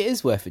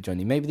is worth it,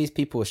 Johnny. Maybe these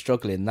people are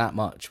struggling that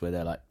much where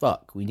they're like,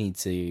 fuck, we need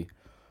to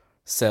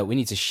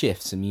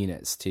shift some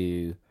units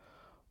to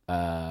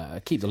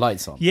keep the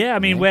lights on. Yeah, I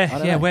mean,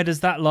 where does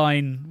that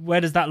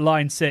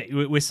line sit?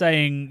 We're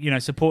saying,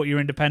 support your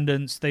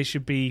independence. They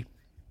should be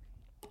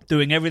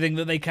doing everything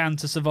that they can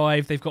to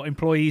survive. They've got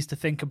employees to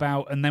think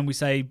about, and then we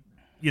say,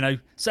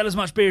 sell as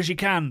much beer as you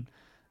can,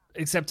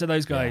 except to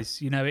those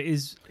guys. Yeah.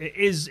 It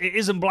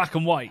isn't black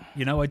and white.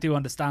 I do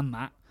understand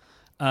that.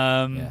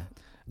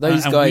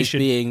 Those guys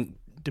being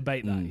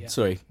debate that. Yeah.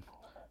 Sorry.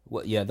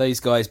 Well,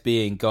 those guys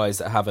being guys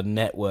that have a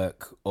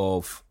network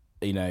of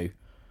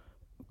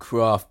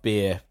craft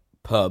beer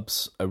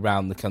pubs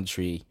around the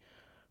country,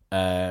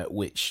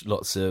 which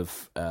lots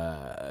of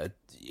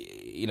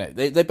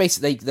they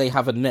basically they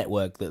have a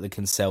network that they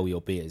can sell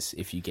your beers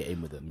if you get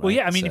in with them. Right? Well,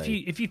 yeah, I mean,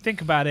 if you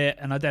think about it,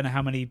 and I don't know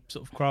how many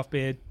sort of craft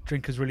beer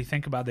drinkers really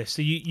think about this.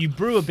 So you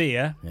brew a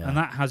beer, and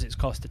that has its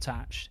cost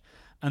attached,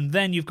 and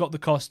then you've got the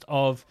cost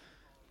of,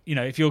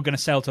 if you're going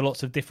to sell to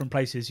lots of different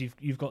places,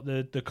 you've got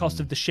the cost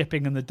of the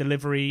shipping and the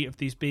delivery of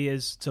these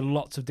beers to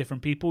lots of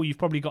different people. You've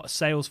probably got a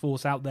sales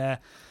force out there,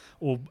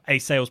 or a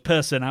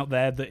salesperson out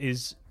there that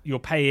is you're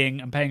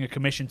paying a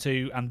commission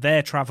to, and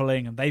they're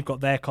traveling and they've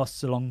got their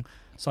costs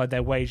alongside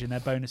their wage and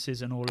their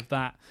bonuses and all of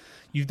that.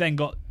 You've then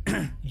got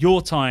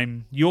your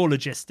time, your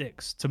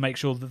logistics to make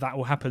sure that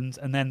all happens,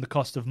 and then the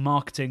cost of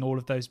marketing all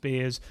of those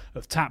beers,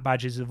 of tap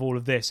badges, of all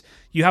of this.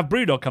 You have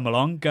Brewdog come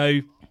along,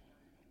 go,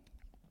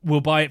 we'll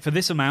buy it for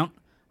this amount.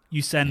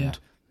 You send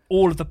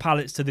all of the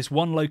pallets to this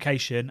one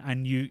location,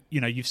 and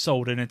you've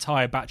sold an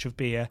entire batch of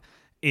beer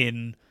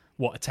in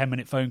a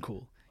 10-minute phone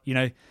call.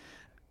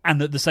 And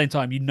at the same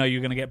time,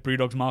 you're going to get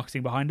Brewdog's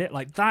marketing behind it.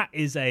 Like that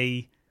is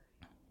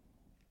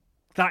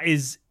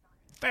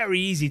very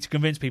easy to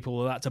convince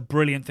people that that's a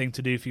brilliant thing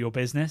to do for your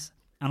business.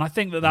 And I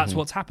think that that's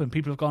what's happened.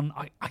 People have gone,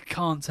 I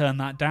can't turn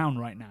that down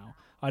right now.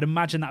 I'd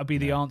imagine that would be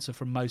the answer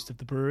from most of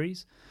the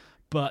breweries.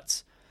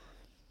 But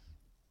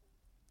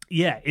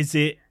yeah, is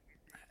it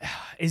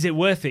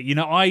worth it?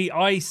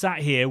 I sat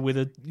here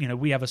with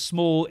we have a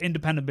small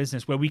independent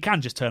business where we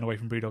can just turn away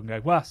from Brewdog and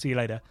go, well, see you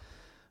later.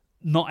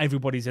 Not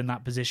everybody's in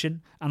that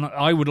position, and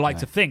I would like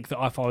to think that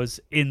if I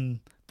was in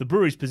the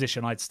brewery's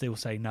position, I'd still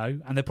say no.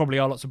 And there probably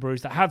are lots of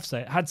breweries that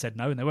had said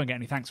no, and they won't get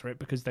any thanks for it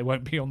because they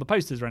won't be on the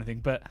posters or anything.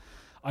 But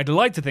I'd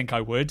like to think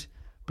I would,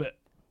 but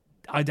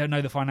I don't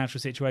know the financial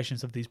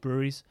situations of these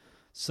breweries.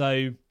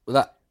 So I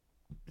don't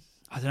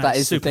know. That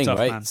is the thing, tough,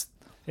 right? Man.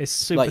 It's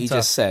super like you tough.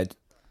 just said.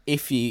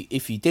 If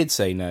you did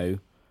say no,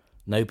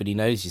 nobody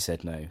knows you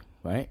said no,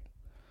 right?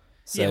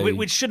 So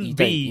which shouldn't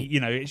be.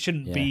 It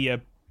shouldn't be a.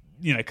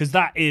 Because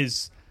that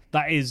is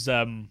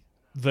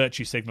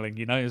virtue signaling.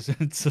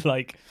 It's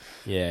like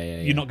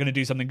you're not going to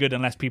do something good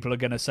unless people are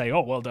going to say,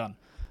 "Oh, well done."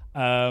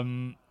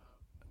 That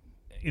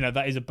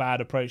is a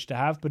bad approach to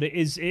have, but it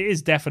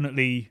is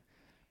definitely.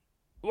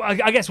 Well,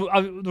 I guess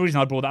the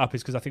reason I brought that up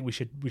is because I think we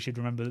should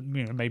remember,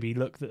 maybe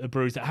look at the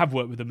breweries that have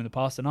worked with them in the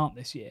past and aren't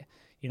this year.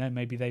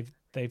 Maybe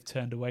they've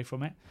turned away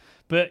from it.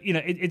 But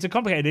it's a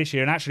complicated issue,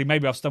 and actually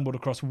maybe I've stumbled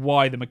across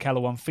why the McKellar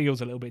one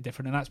feels a little bit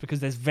different, and that's because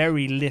there's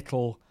very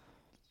little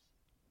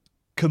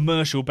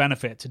commercial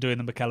benefit to doing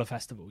the McKellar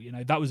Festival.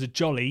 That was a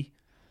jolly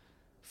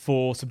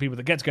for some people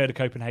that get to go to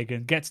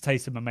Copenhagen, get to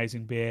taste some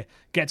amazing beer,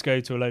 get to go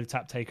to a load of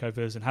tap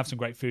takeovers and have some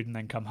great food and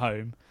then come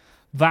home.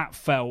 That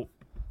felt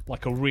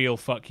like a real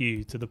fuck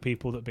you to the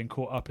people that have been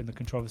caught up in the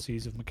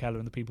controversies of McKellar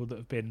and the people that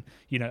have been,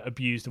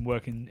 abused and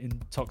working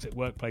in toxic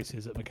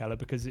workplaces at McKellar,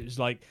 because it was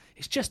like,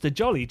 it's just a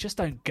jolly, just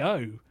don't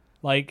go.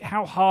 Like,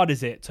 how hard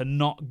is it to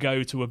not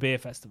go to a beer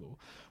festival?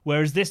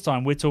 Whereas this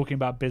time we're talking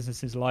about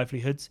businesses'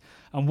 livelihoods.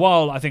 And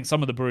while I think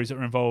some of the breweries that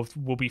are involved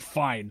will be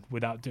fine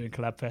without doing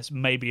Collab Fest,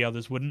 maybe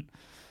others wouldn't.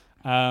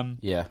 So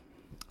yeah,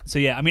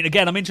 I mean,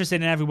 again, I'm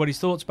interested in everybody's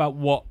thoughts about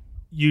what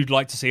you'd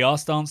like to see our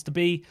stance to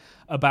be,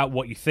 about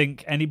what you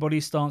think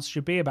anybody's stance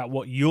should be, about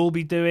what you'll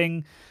be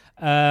doing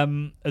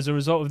as a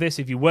result of this,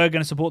 if you were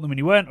going to support them and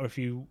you weren't, or if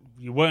you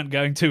weren't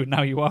going to and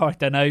now you are, I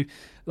don't know.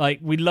 Like,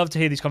 we'd love to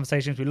hear these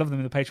conversations. We love them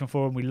in the Patreon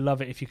forum. We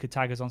love it if you could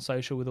tag us on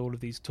social with all of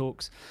these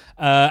talks.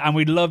 And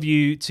we'd love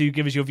you to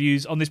give us your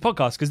views on this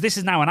podcast, because this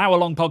is now an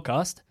hour-long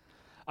podcast.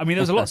 I mean,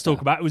 there was a lot to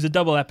talk about. It was a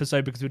double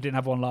episode because we didn't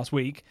have one last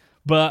week.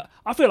 But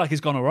I feel like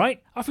it's gone all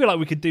right. I feel like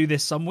we could do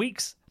this some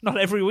weeks, not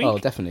every week. Oh,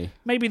 definitely.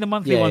 Maybe the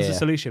monthly one's the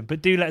solution.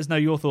 But do let us know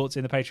your thoughts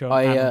in the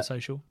Patreon and on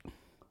social.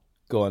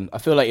 Go on. I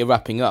feel like you're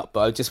wrapping up,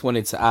 but I just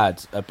wanted to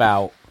add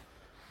about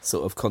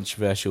sort of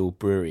controversial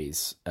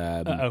breweries.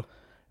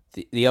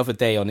 The other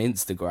day on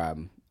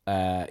Instagram,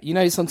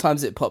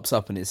 sometimes it pops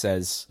up and it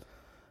says,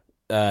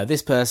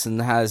 this person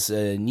has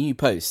a new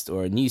post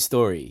or a new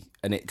story,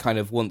 and it kind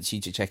of wants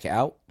you to check it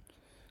out.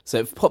 So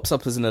it pops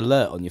up as an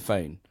alert on your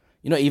phone.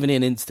 You're not even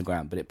in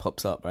Instagram, but it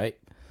pops up, right?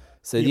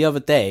 So the other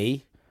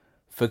day,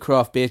 for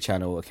Craft Beer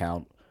Channel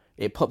account,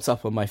 it pops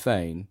up on my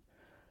phone.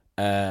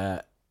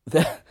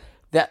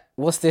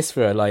 What's this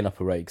for a lineup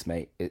of rogues,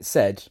 mate? It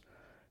said,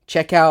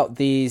 check out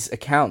these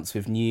accounts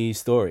with new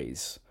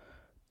stories.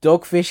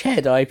 Dogfish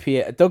Head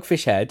IPA,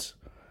 Dogfish Head,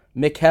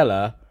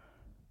 Michaela,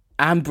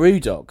 and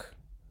Brewdog.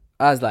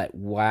 I was like,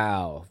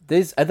 wow.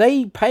 Are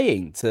they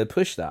paying to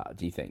push that,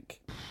 do you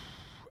think?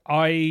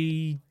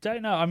 I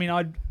don't know. I mean,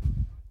 I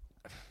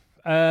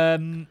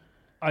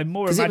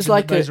more imagine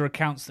like that those are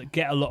accounts that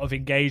get a lot of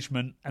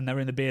engagement and they're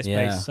in the beer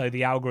space, so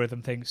the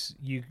algorithm thinks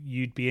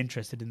you'd be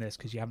interested in this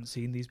because you haven't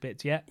seen these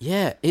bits yet.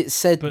 Yeah, it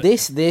said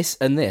this,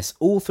 and this,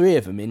 all three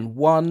of them in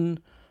one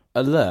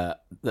alert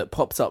that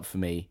popped up for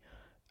me,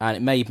 and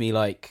it made me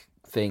like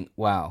think,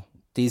 wow,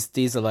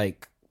 these are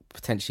like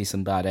potentially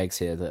some bad eggs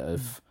here that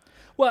have.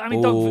 Well, I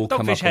mean,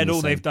 Dogfish Head,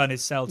 all they've done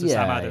is sell to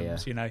Sam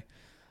Adams, you know.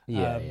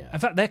 Yeah. In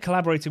fact, they're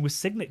collaborating with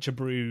Signature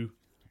Brew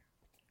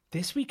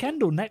this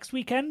weekend or next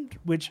weekend,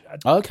 which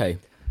okay,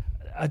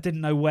 I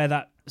didn't know where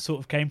that sort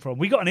of came from.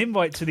 We got an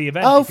invite to the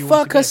event. Oh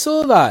fuck, I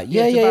saw that.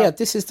 Yeah.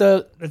 This is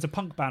there's a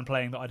punk band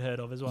playing that I'd heard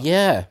of as well.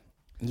 Yeah.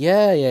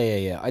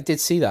 I did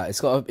see that.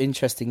 It's got an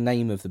interesting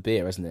name of the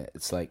beer, isn't it?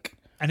 It's like,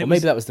 maybe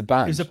that was the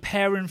band. It was a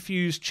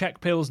pear-infused Czech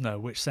Pilsner,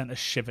 which sent a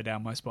shiver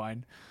down my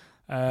spine.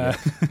 But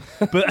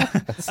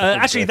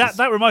actually,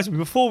 that reminds me.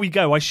 Before we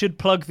go, I should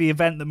plug the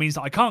event that means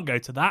that I can't go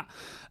to that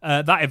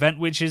event,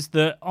 which is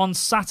that on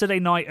Saturday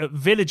night at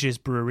Villages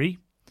Brewery.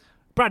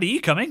 Brad, are you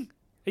coming?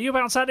 Are you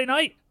about Saturday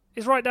night?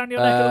 It's right down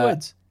your neck of the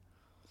woods.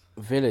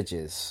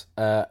 Villages.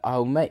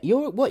 Oh mate,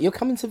 you're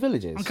coming to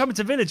Villages? I'm coming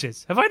to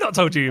Villages. Have I not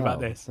told you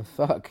about this? The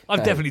fuck.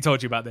 I've definitely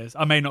told you about this.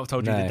 I may not have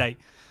told you the date.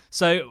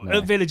 So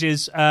at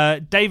Villages,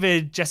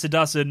 David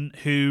Jessedusson,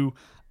 who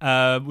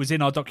was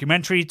in our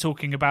documentary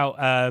talking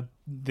about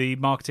the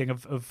marketing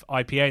of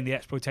IPA and the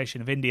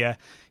exploitation of India.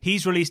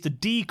 He's released a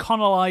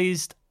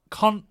colonized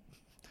IPA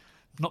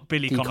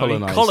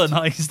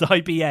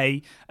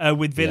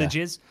with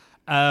Villages.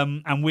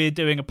 And we're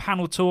doing a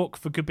panel talk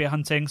for Good Beer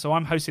Hunting. So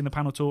I'm hosting the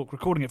panel talk,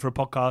 recording it for a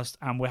podcast,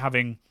 and we're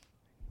having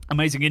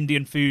amazing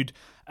Indian food.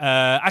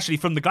 Actually,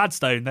 from the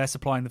Gladstone, they're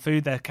supplying the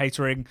food, they're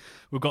catering.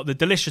 We've got the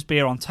delicious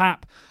beer on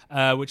tap,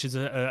 which is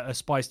a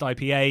spiced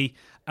IPA,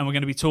 and we're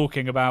going to be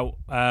talking about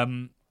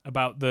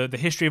the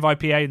history of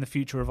IPA and the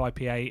future of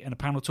IPA in a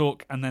panel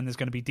talk, and then there's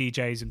going to be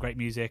DJs and great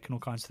music and all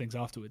kinds of things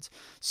afterwards.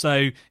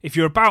 So if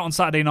you're about on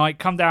Saturday night,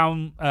 come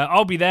down.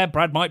 I'll be there.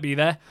 Brad might be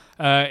there.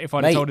 If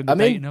I'd told him the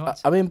date.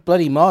 I'm in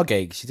bloody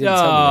Margate. You didn't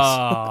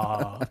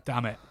tell me this.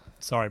 Damn it.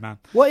 Sorry, man.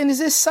 What, and is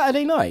this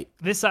Saturday night?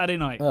 This Saturday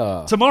night.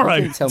 Oh, tomorrow.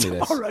 You didn't tell me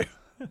tomorrow. This.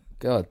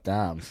 God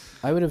damn.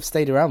 I would have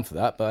stayed around for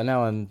that, but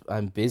now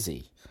I'm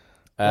busy.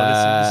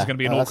 Well, this is going to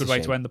be an awkward way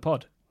to end the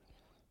pod.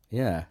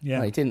 Yeah.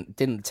 No, you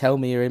didn't tell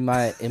me you're in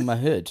my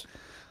hood.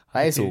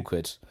 That is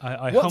awkward.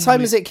 What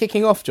time is it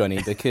kicking off,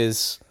 Johnny?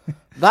 Because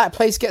that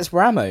place gets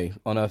Ramo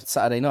on a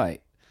Saturday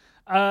night.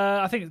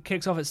 I think it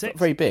kicks off at 6. Not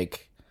very big.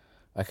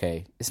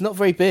 Okay, it's not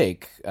very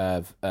big.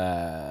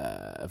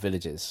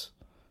 Villages.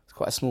 It's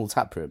quite a small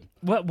tap room.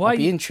 Why? I'd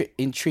be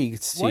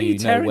intrigued to know where. Why are you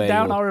tearing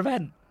down our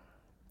event?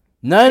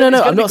 No.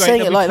 I'm not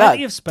saying it like that,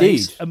 plenty of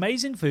space, dude.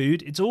 Amazing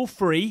food. It's all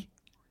free.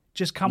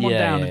 Just come on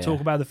down and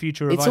talk about the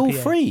future of IPA. It's all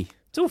free.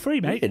 It's all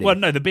free, mate. Really? Well,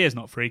 no, the beer's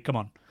not free. Come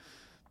on.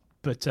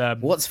 But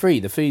what's free?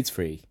 The food's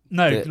free.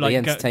 No, the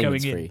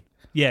entertainment's free.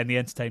 Yeah, and the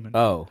entertainment.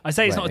 Oh, I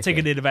say it's not a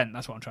ticketed event.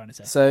 That's what I'm trying to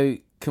say. So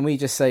can we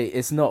just say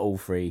it's not all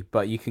free,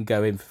 but you can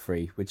go in for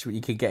free, which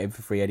you can get in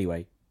for free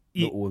anyway,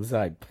 not all the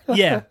time.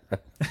 Yeah.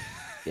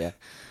 Yeah.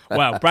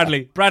 Wow,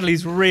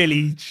 Bradley's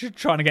really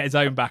trying to get his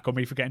own back on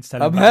me for getting to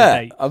tell him about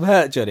the date. I'm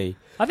hurt, Johnny.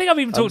 I think I've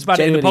even talked about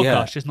it in the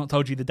podcast, just not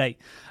told you the date.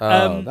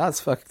 Oh, that's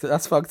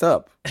fucked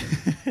up.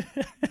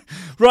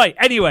 Right,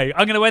 anyway,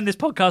 I'm going to end this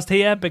podcast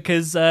here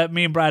because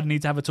me and Brad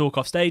need to have a talk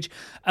off stage.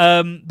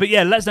 But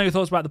yeah, let us know your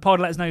thoughts about the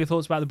pod. Let us know your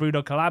thoughts about the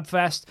Brewdog Collab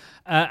Fest.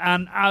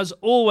 And as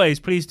always,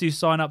 please do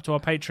sign up to our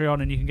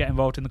Patreon and you can get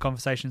involved in the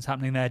conversations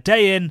happening there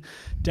day in,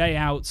 day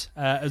out,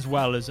 as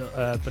well as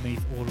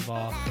beneath all of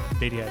our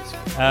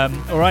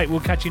videos. All right, we'll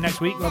catch you next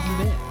week. Love you,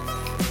 beer.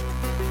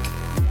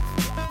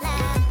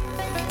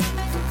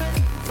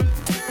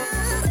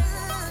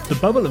 The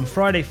Bubble and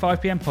Friday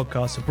 5pm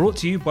podcasts are brought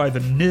to you by the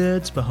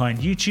nerds behind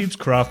YouTube's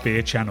Craft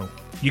Beer channel.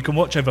 You can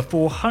watch over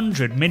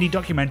 400 mini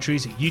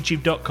documentaries at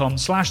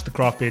youtube.com/the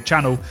Craft Beer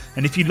channel.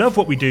 And if you love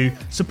what we do,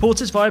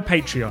 support us via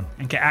Patreon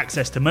and get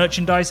access to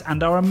merchandise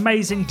and our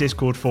amazing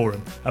Discord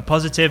forum, a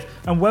positive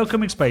and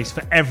welcoming space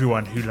for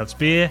everyone who loves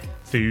beer,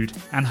 food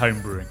and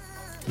homebrewing.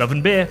 Love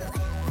and beer.